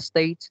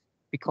state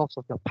because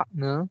of your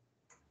partner,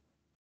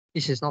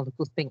 this is not a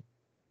good thing.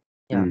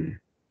 Yeah, Mm.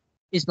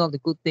 it's not a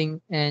good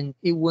thing, and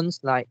it won't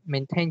like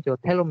maintain your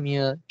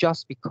telomere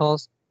just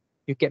because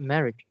you get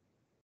married.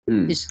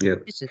 Mm. It's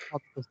Yep. this is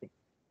not a good thing.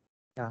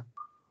 Yeah.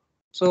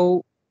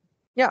 So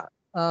yeah,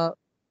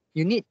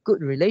 you need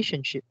good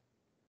relationship.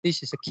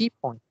 This is a key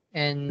point.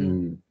 And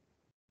Mm.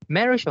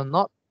 marriage or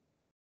not,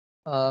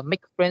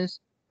 make friends,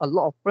 a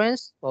lot of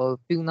friends or a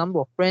few number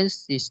of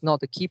friends is not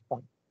the key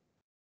point.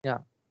 Yeah.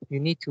 you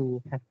need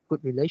to have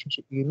good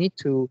relationship. You need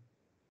to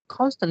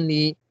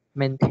constantly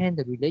maintain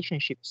the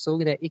relationship so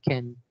that it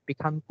can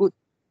become good.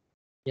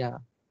 Yeah.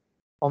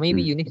 Or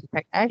maybe you need to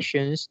take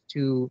actions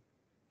to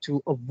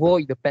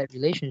avoid the bad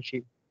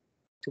relationship,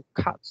 to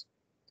cut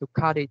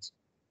it,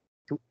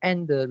 to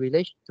end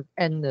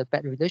the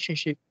bad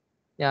relationship.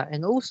 Yeah.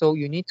 And also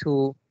you need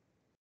to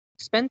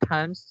spend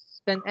time,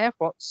 spend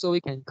effort so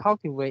you can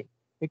cultivate,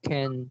 you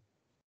can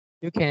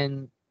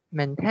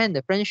maintain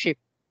the friendship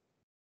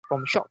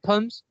from short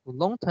terms to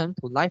long term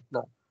to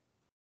lifelong.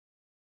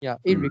 Yeah,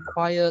 it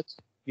required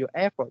your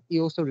effort. It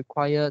also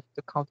required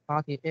the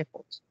counterparty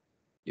efforts.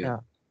 Yeah.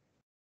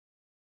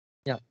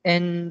 Yeah.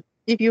 And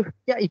if you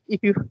have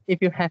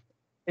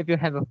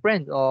a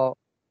friend, or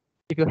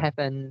if you have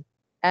an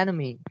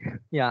enemy,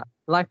 yeah,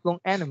 lifelong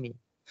enemy.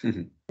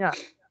 Yeah.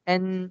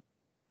 And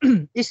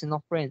it's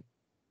not friend.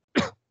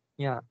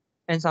 Yeah.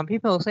 And some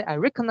people say I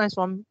recognize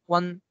one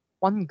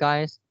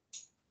guys,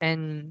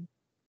 and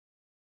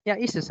yeah,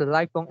 this is a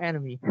lifelong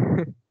enemy.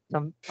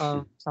 Some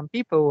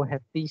people will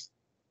have this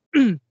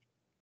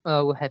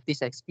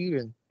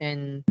experience,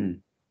 and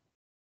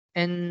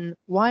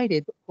why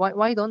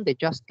don't they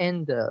just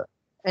end the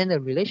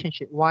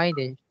relationship? Why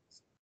they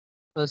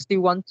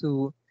still want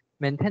to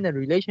maintain the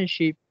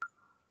relationship?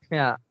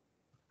 Yeah.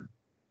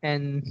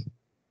 And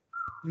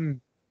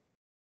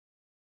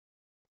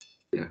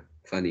yeah,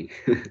 funny.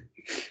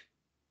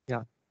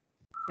 yeah.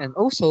 And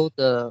also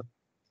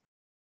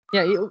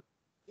it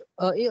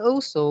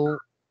also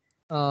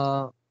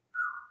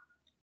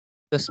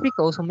the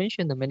speaker also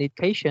mentioned the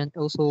meditation,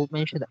 also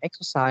mentioned the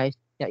exercise.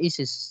 Yeah, it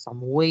is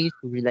some way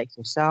to relax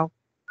yourself,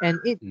 and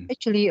it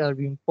actually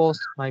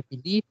reinforced my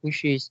belief,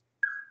 which is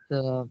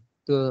the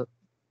the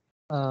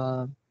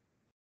uh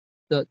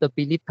the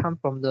belief come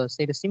from the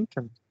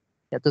symptoms,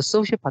 yeah, the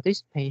social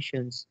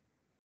participations,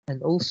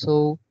 and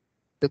also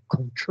the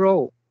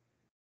control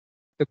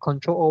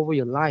over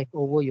your life,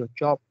 over your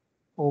job,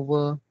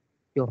 over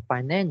your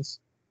finance,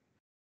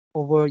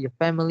 over your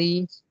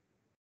families,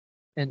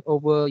 and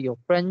over your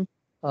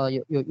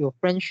your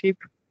friendship.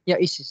 Yeah,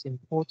 it is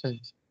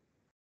important.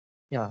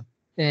 Yeah,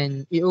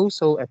 and it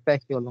also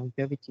affects your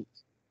longevity.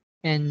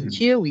 And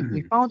here we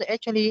found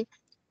actually,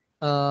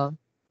 yeah.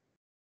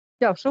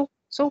 So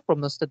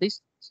from a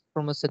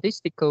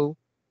statistical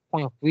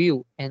point of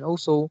view, and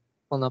also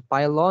from a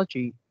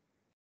biology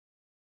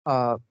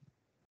uh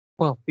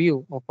point of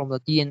view, or from the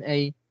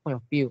DNA point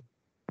of view,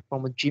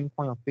 from a gene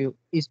point of view,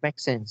 it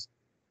makes sense.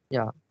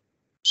 Yeah.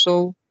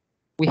 So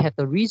we have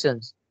the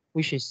reasons,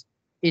 which is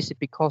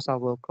because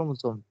our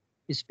chromosome,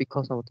 is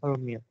because of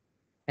telomere.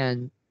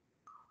 And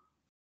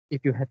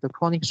if you have the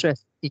chronic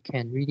stress, it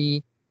can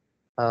really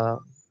uh,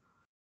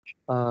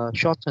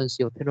 shortens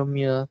your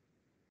telomere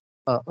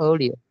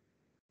earlier.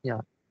 Yeah.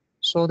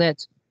 So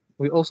that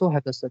we also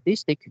have the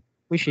statistic,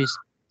 which is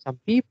some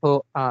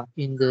people are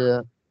in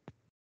the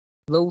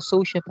low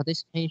social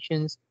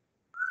participations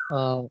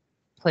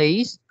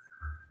place,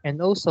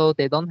 and also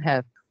they don't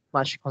have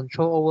much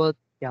control over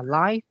their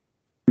life.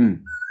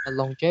 The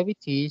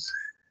longevities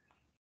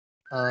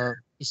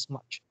is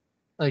much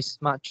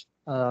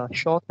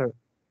shorter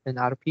than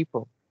other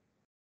people,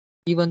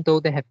 even though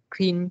they have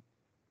clean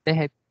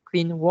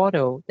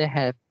water, they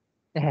have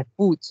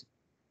food.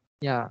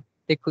 Yeah,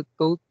 they could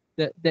go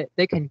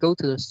they can go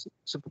to the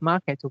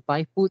supermarket to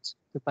buy food,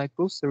 to buy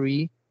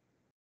grocery.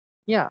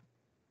 Yeah,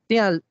 they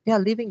are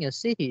living in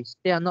cities.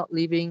 They are not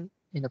living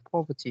in the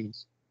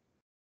poverties.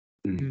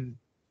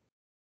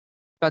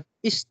 But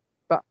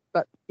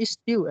it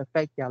still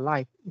affect their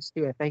life. It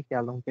still affect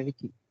their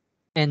longevity,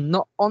 and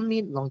not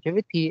only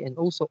longevity, and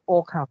also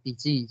all kind of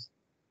disease.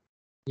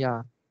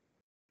 Yeah,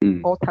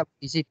 all type of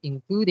disease,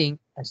 including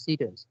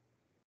accidents.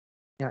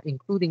 Yeah,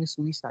 including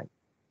suicide.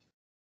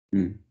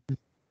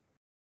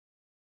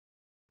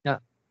 Yeah,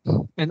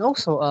 and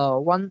also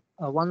one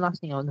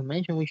last thing I want to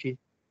mention, which is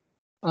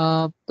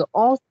the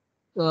all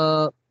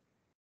the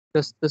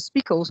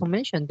speaker also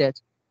mentioned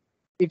that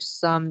if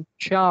some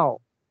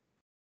child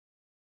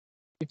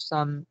if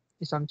some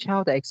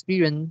child that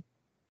experience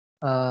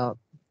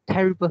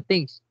terrible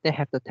things, they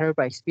have the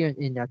terrible experience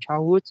in their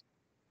childhood,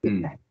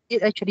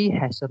 it actually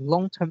has a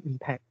long-term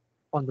impact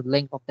on the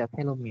length of their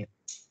telomere.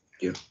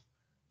 Yeah.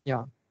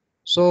 Yeah.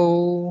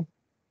 So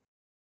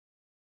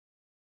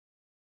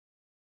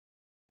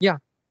yeah.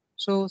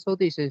 So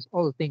this is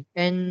all the thing.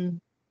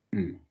 And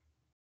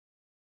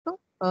so,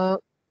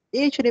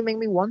 it actually made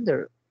me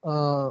wonder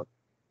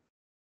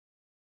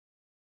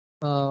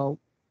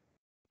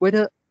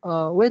whether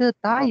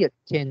diet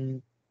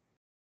can,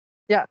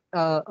 yeah,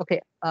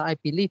 okay, I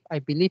believe a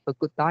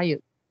good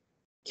diet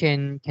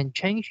can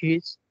change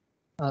it,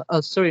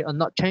 sorry,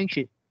 not change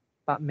it,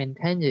 but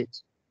maintain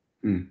it.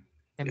 And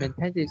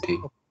maintain it.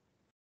 Okay.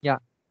 Yeah.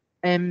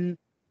 And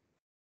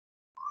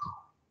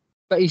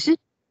but is it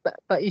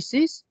but is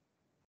this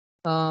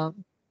uh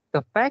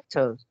the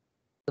factors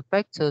of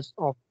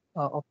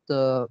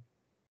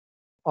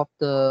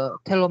the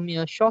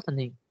telomere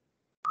shortening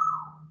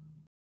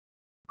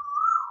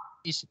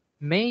is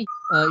may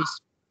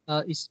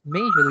is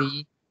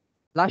majorly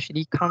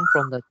largely come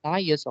from the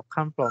diets or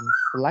come from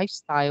the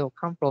lifestyle or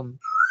come from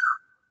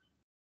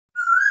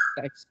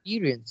the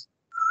experience,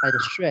 like the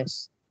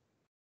stress.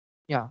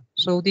 Yeah,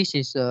 so this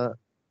is a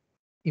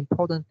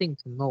important thing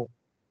to know.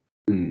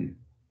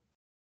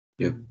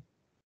 Yep.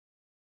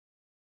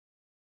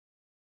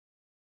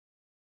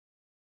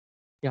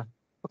 Yeah.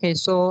 Okay,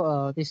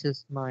 so this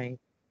is my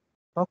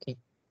talking.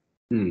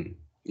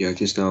 Yeah,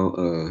 just now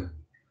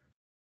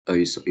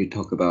you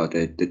talk about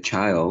the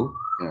child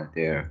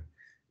there,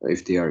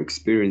 if they are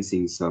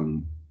experiencing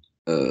some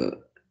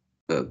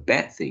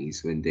bad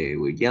things when they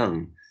were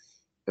young.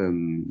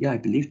 Yeah, I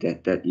believe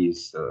that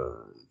is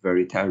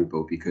very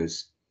terrible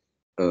because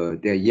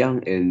they're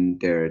young and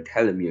their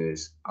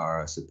telomeres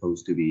are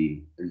supposed to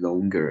be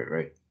longer,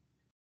 right?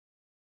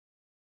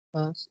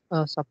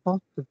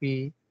 Supposed to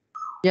be,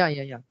 yeah.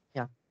 Yeah,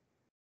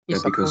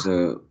 It's because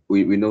supposed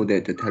we know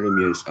that the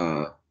telomeres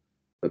are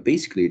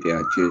basically they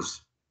are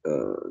just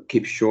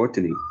keep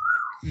shortening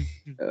mm.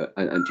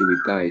 until we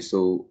die.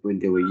 So when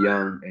they were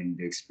young and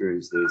they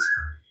experienced this,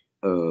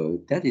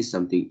 that is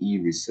something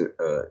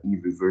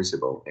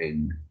irreversible,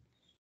 and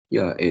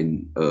yeah,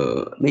 and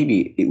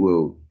maybe it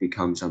will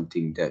become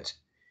something that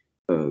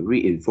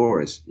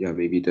reinforce. Yeah,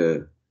 maybe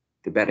the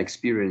bad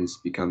experience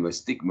become a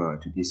stigma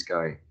to this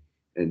guy,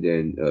 and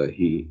then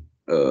he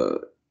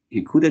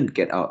couldn't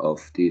get out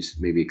of this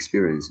maybe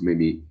experience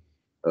maybe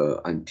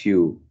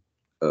until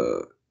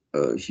uh,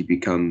 he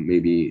become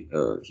maybe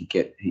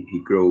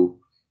he grow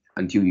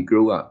until he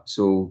grow up.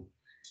 So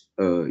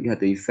yeah,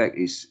 the effect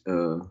is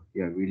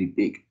yeah, really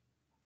big.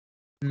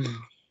 Mm.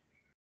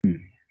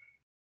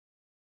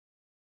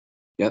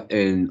 Yep,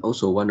 and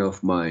also one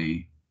of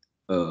my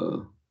uh,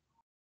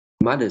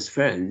 mother's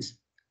friends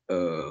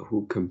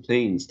who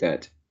complains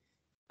that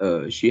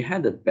she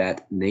had a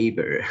bad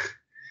neighbor,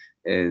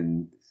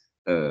 and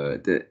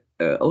the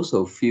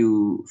also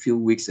few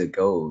weeks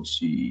ago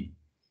she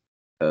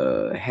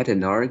had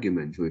an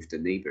argument with the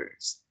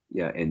neighbors.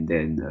 Yeah, and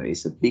then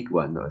it's a big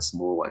one or a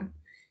small one,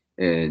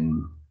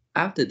 and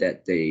after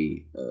that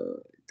the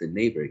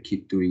neighbor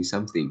keep doing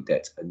something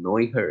that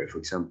annoy her. For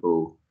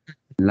example,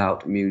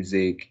 loud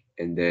music,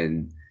 and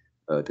then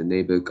the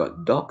neighbor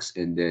got dogs,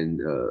 and then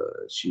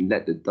she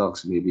let the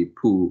dogs maybe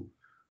poo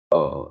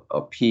or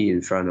pee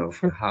in front of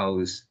her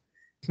house,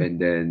 and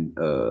then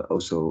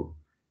also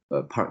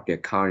park their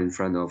car in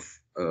front of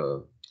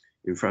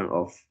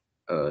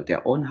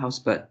their own house,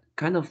 but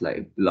kind of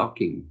like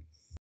blocking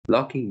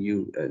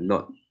you,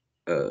 not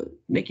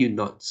make you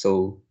not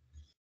so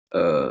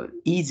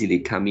easily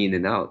come in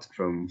and out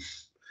from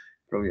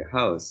your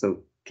house.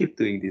 So keep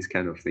doing these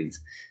kind of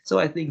things. So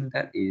I think Mm.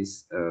 that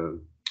is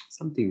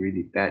something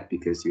really bad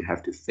because you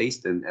have to face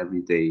them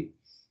every day.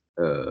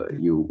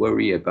 You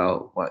worry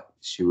about what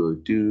she will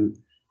do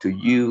to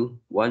you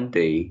one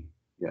day.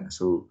 Yeah.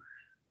 So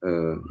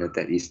yeah,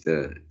 that is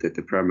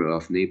the problem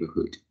of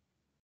neighborhood.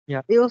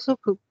 Yeah, it also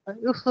could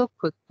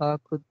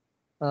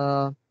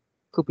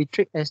be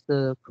treated as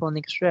the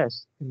chronic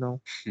stress, you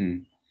know.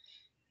 Hmm.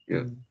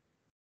 Yeah. Mm.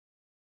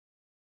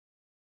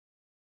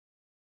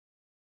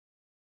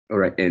 All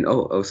right. And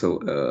also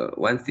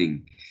one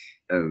thing.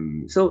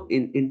 So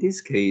in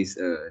this case,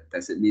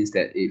 does it mean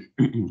that if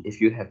if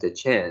you have the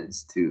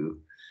chance to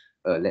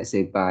let's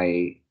say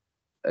buy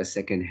a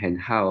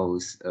second-hand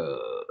house,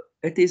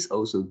 it is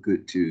also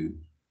good to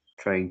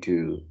trying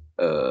to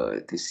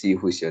see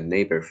who's your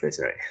neighbor first,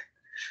 right?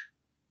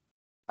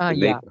 The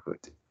Yeah.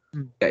 neighborhood.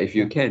 Mm. Yeah, if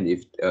you Yeah. can,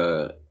 if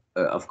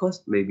of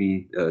course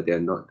maybe they're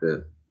not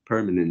the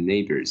permanent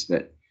neighbors,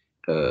 but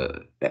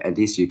at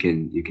least you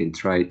can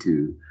try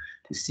to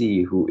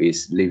see who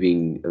is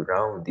living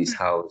around this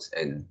house,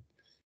 and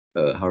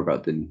how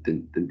about the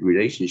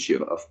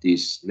relationship of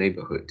this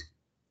neighborhood.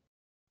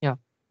 Yeah.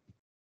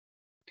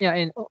 Yeah,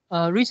 and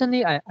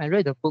recently I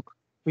read a book,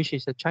 which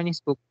is a Chinese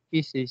book.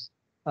 This is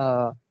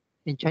uh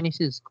in Chinese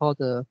it's called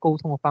the 沟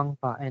通方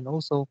法, and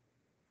also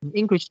in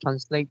English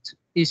translate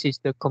this is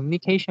the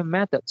communication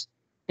method.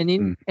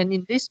 Mm, And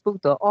in this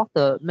book, the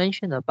author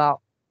mentioned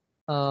about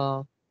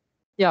uh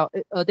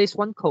there's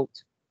one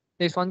quote.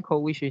 There's one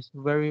quote which is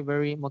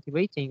very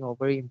motivating or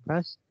very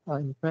impressive,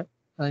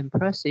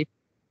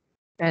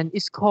 and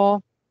it's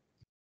called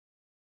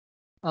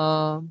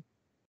um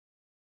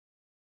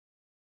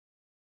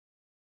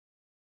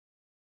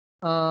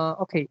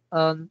okay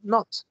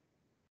not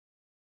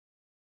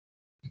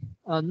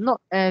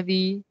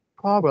every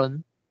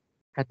problem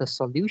has the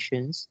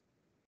solutions.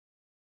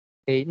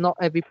 Okay, not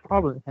every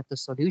problem has the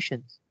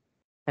solutions,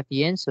 have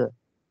the answer,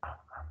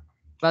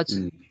 but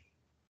mm,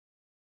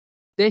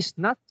 there's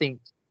nothing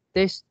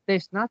there's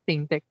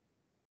nothing that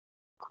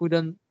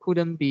couldn't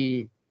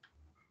be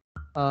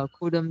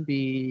couldn't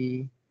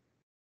be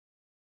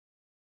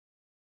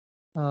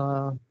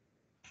uh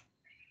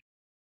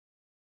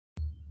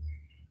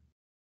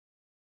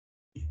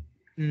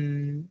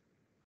mm,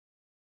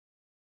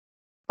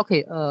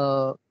 okay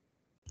uh,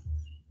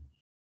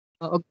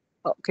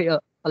 okay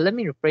let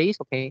me rephrase.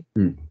 Okay,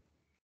 mm,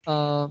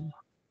 um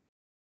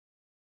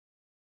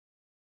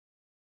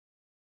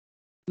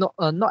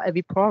not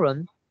every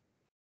problem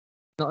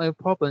not every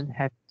problem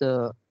have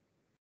the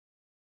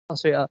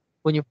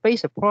when you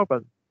face a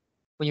problem,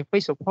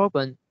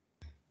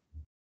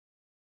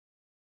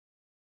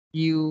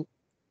 you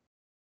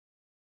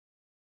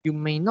you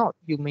may not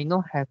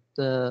have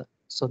the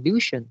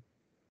solution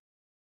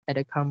at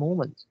the current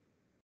moment.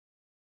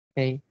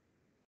 Okay,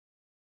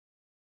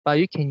 but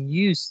you can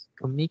use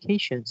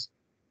communications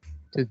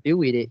to deal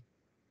with it,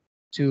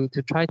 to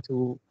try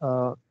to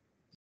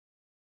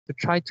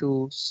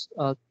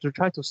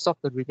solve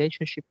the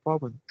relationship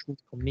problem through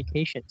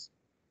communications.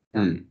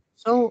 Yeah.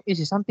 So it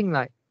is something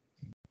like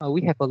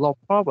we have a lot of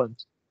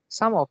problems.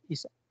 Some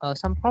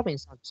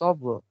problems are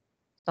solvable,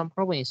 some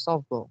problem is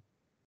solvable.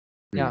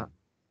 Yeah.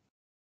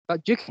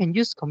 But you can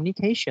use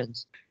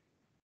communications.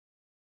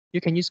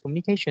 You can use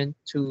communication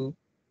to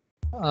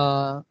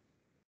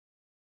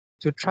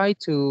try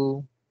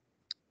to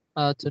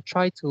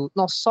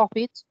not solve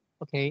it.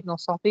 Okay, not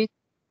solve it,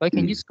 but you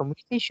can use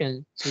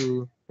communication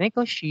to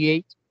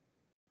negotiate,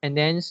 and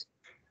then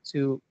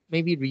to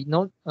maybe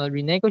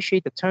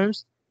renegotiate the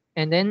terms,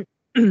 and then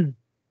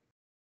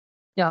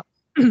yeah,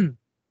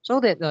 so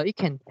that it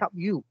can help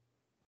you,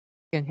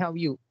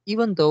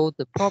 even though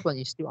the problem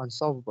is still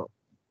unsolvable.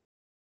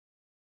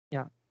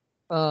 Yeah.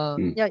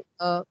 Yeah.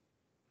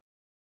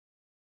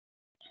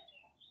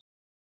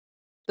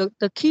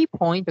 The key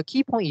point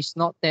is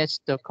not that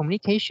the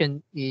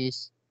communication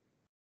is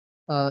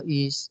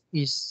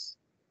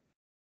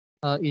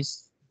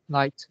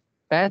like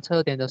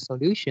better than the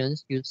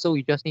solutions. You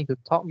just need to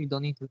talk. You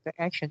don't need to take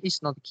action.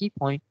 It's not the key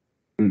point.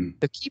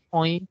 The key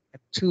point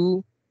have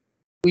two,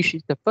 which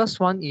is the first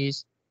one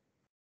is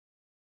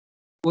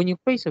when you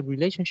face a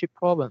relationship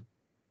problem,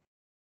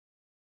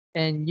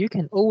 and you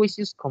can always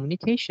use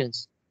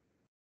communications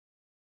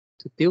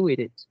to deal with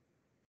it.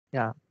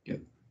 Yeah.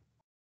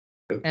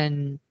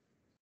 And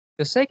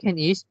the second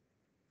is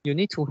you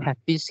need to have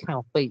this kind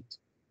of faith.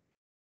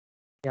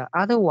 Yeah.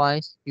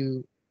 Otherwise,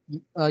 you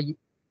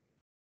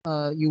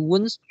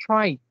wouldn't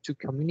try to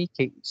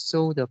communicate,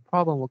 so the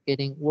problem will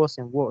getting worse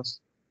and worse.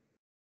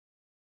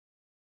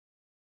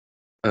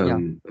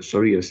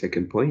 Sorry, your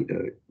second point.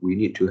 We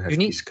need to have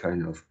this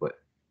kind of what?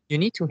 You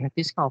need to have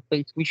this kind of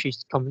faith, which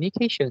is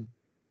communication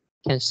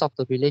can solve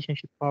the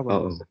relationship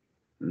problem.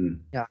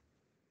 Yeah.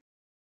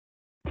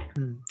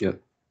 Yeah.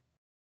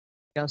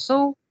 Yeah.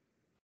 So,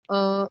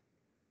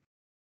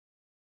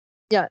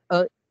 yeah.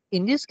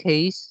 In this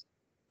case,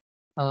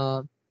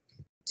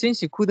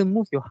 since you couldn't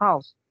move your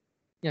house,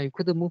 and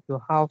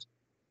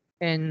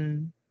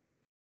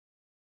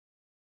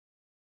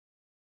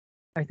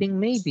I think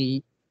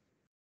maybe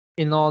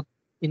in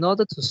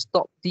order to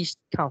stop these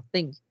kind of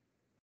things,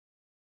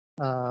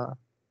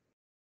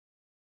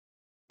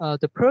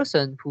 the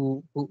person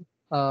who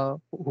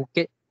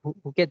get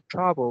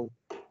trouble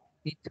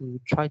need to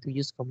try to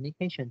use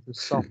communication to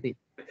solve it.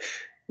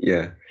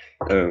 Yeah.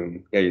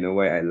 Yeah, you know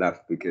why I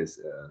laugh?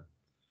 Because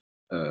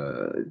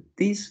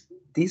this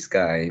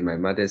guy, my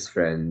mother's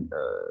friend,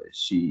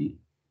 she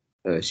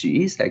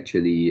is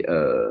actually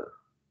I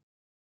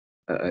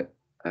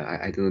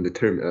don't know the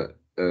term.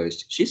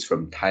 She's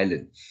from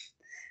Thailand,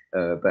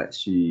 but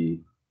she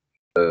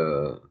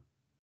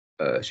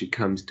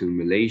comes to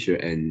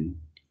Malaysia and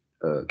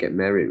get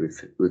married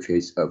with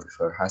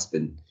her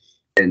husband,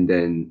 and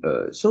then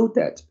so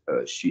that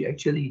she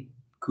actually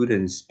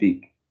couldn't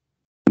speak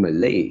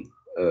Malay,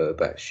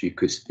 but she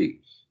could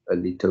speak a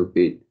little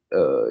bit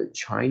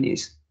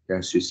Chinese.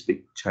 Yeah, she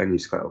speak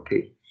Chinese quite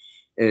okay,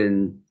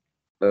 and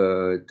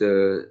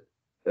the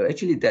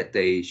actually that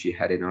day she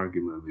had an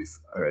argument with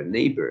her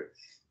neighbor,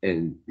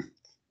 and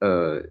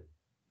the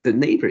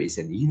neighbor is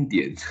an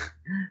Indian.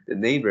 The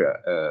neighbor,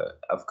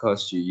 of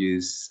course, she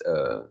use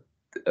the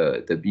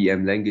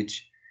BM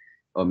language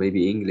or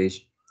maybe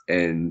English,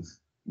 and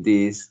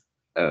this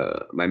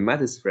my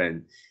mother's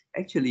friend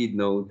actually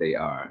know they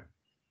are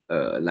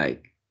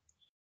like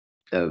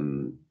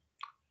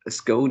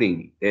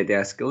scolding. They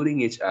are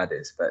scolding each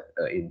others, but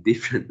in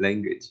different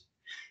language.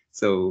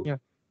 So Yeah.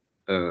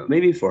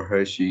 maybe for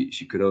her,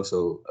 she could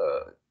also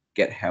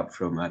get help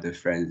from other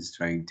friends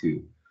trying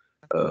to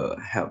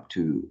help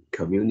to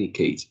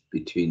communicate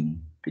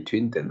between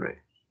them,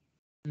 right?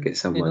 Get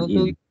someone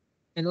in.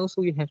 And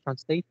also you have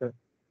translator.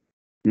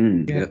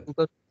 You have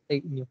Google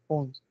Translate in your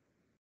phones.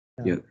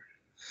 Yeah.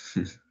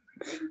 You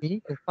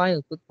need to find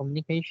a good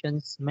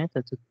communications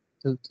method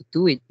to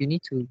do it. You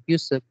need to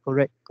use the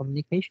correct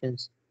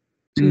communications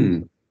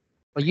tools,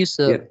 or use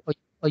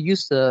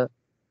the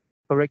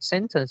correct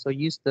sentence, or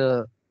use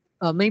the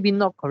maybe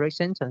not correct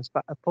sentence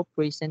but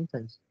appropriate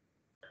sentence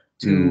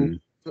to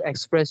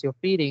express your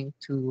feeling,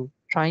 to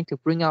trying to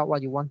bring out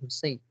what you want to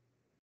say.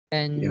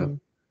 And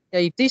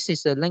if this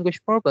is a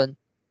language problem,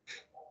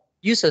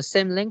 use the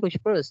same language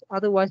first,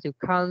 otherwise you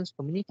can't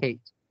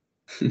communicate.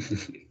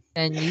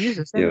 And you use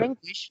the same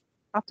language.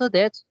 After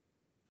that,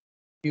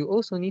 you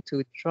also need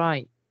to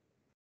try.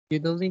 You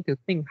don't need to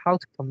think how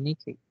to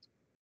communicate.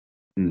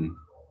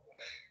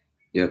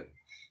 Yep.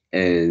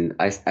 And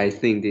I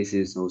think this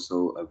is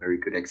also a very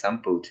good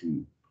example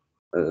to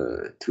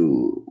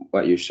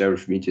what you share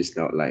with me just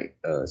now. Like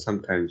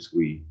sometimes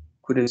we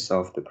couldn't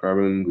solve the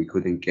problem, we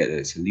couldn't get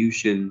a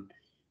solution,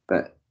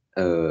 but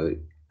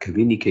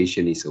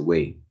communication is a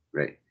way,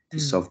 right, to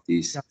solve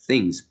these Yeah.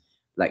 things.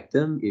 Like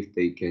them, if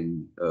they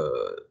can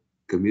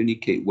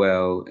communicate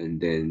well,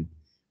 and then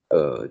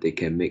they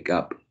can make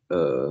up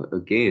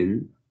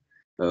again,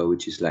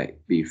 which is like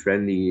be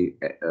friendly,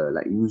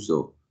 like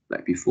usual,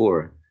 like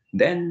before,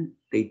 then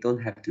they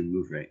don't have to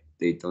move, right?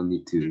 They don't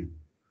need to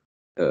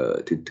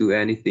do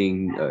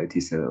anything. It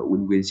is a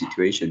win-win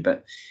situation.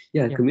 But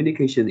yeah, Yeah.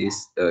 communication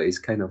is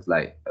kind of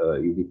like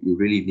you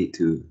really need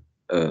to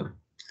uh,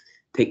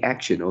 take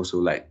action. Also,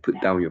 like put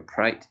down your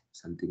pride,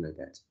 something like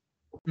that.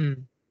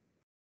 Mm.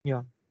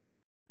 Yeah.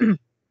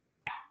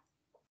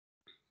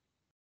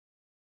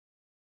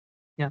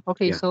 Yeah.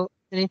 Okay. Yeah. So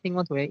anything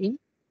want to add in?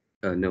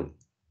 No.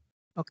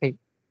 Okay.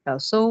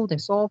 So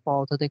that's all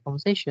for today's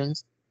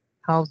conversations.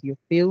 How do you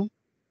feel?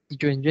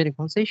 Did you enjoy the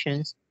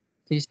conversations?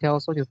 Please tell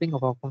us what you think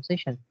of our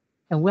conversation.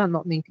 And we are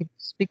not native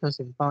speakers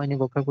and found any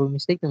vocabulary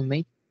mistake we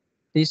made.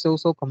 Please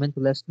also comment to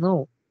let us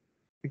know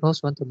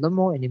because we want to learn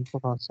more and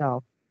improve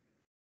ourselves.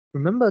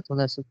 Remember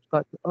to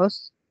subscribe to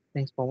us.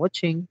 Thanks for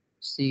watching.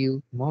 See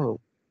you tomorrow.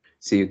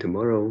 See you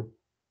tomorrow.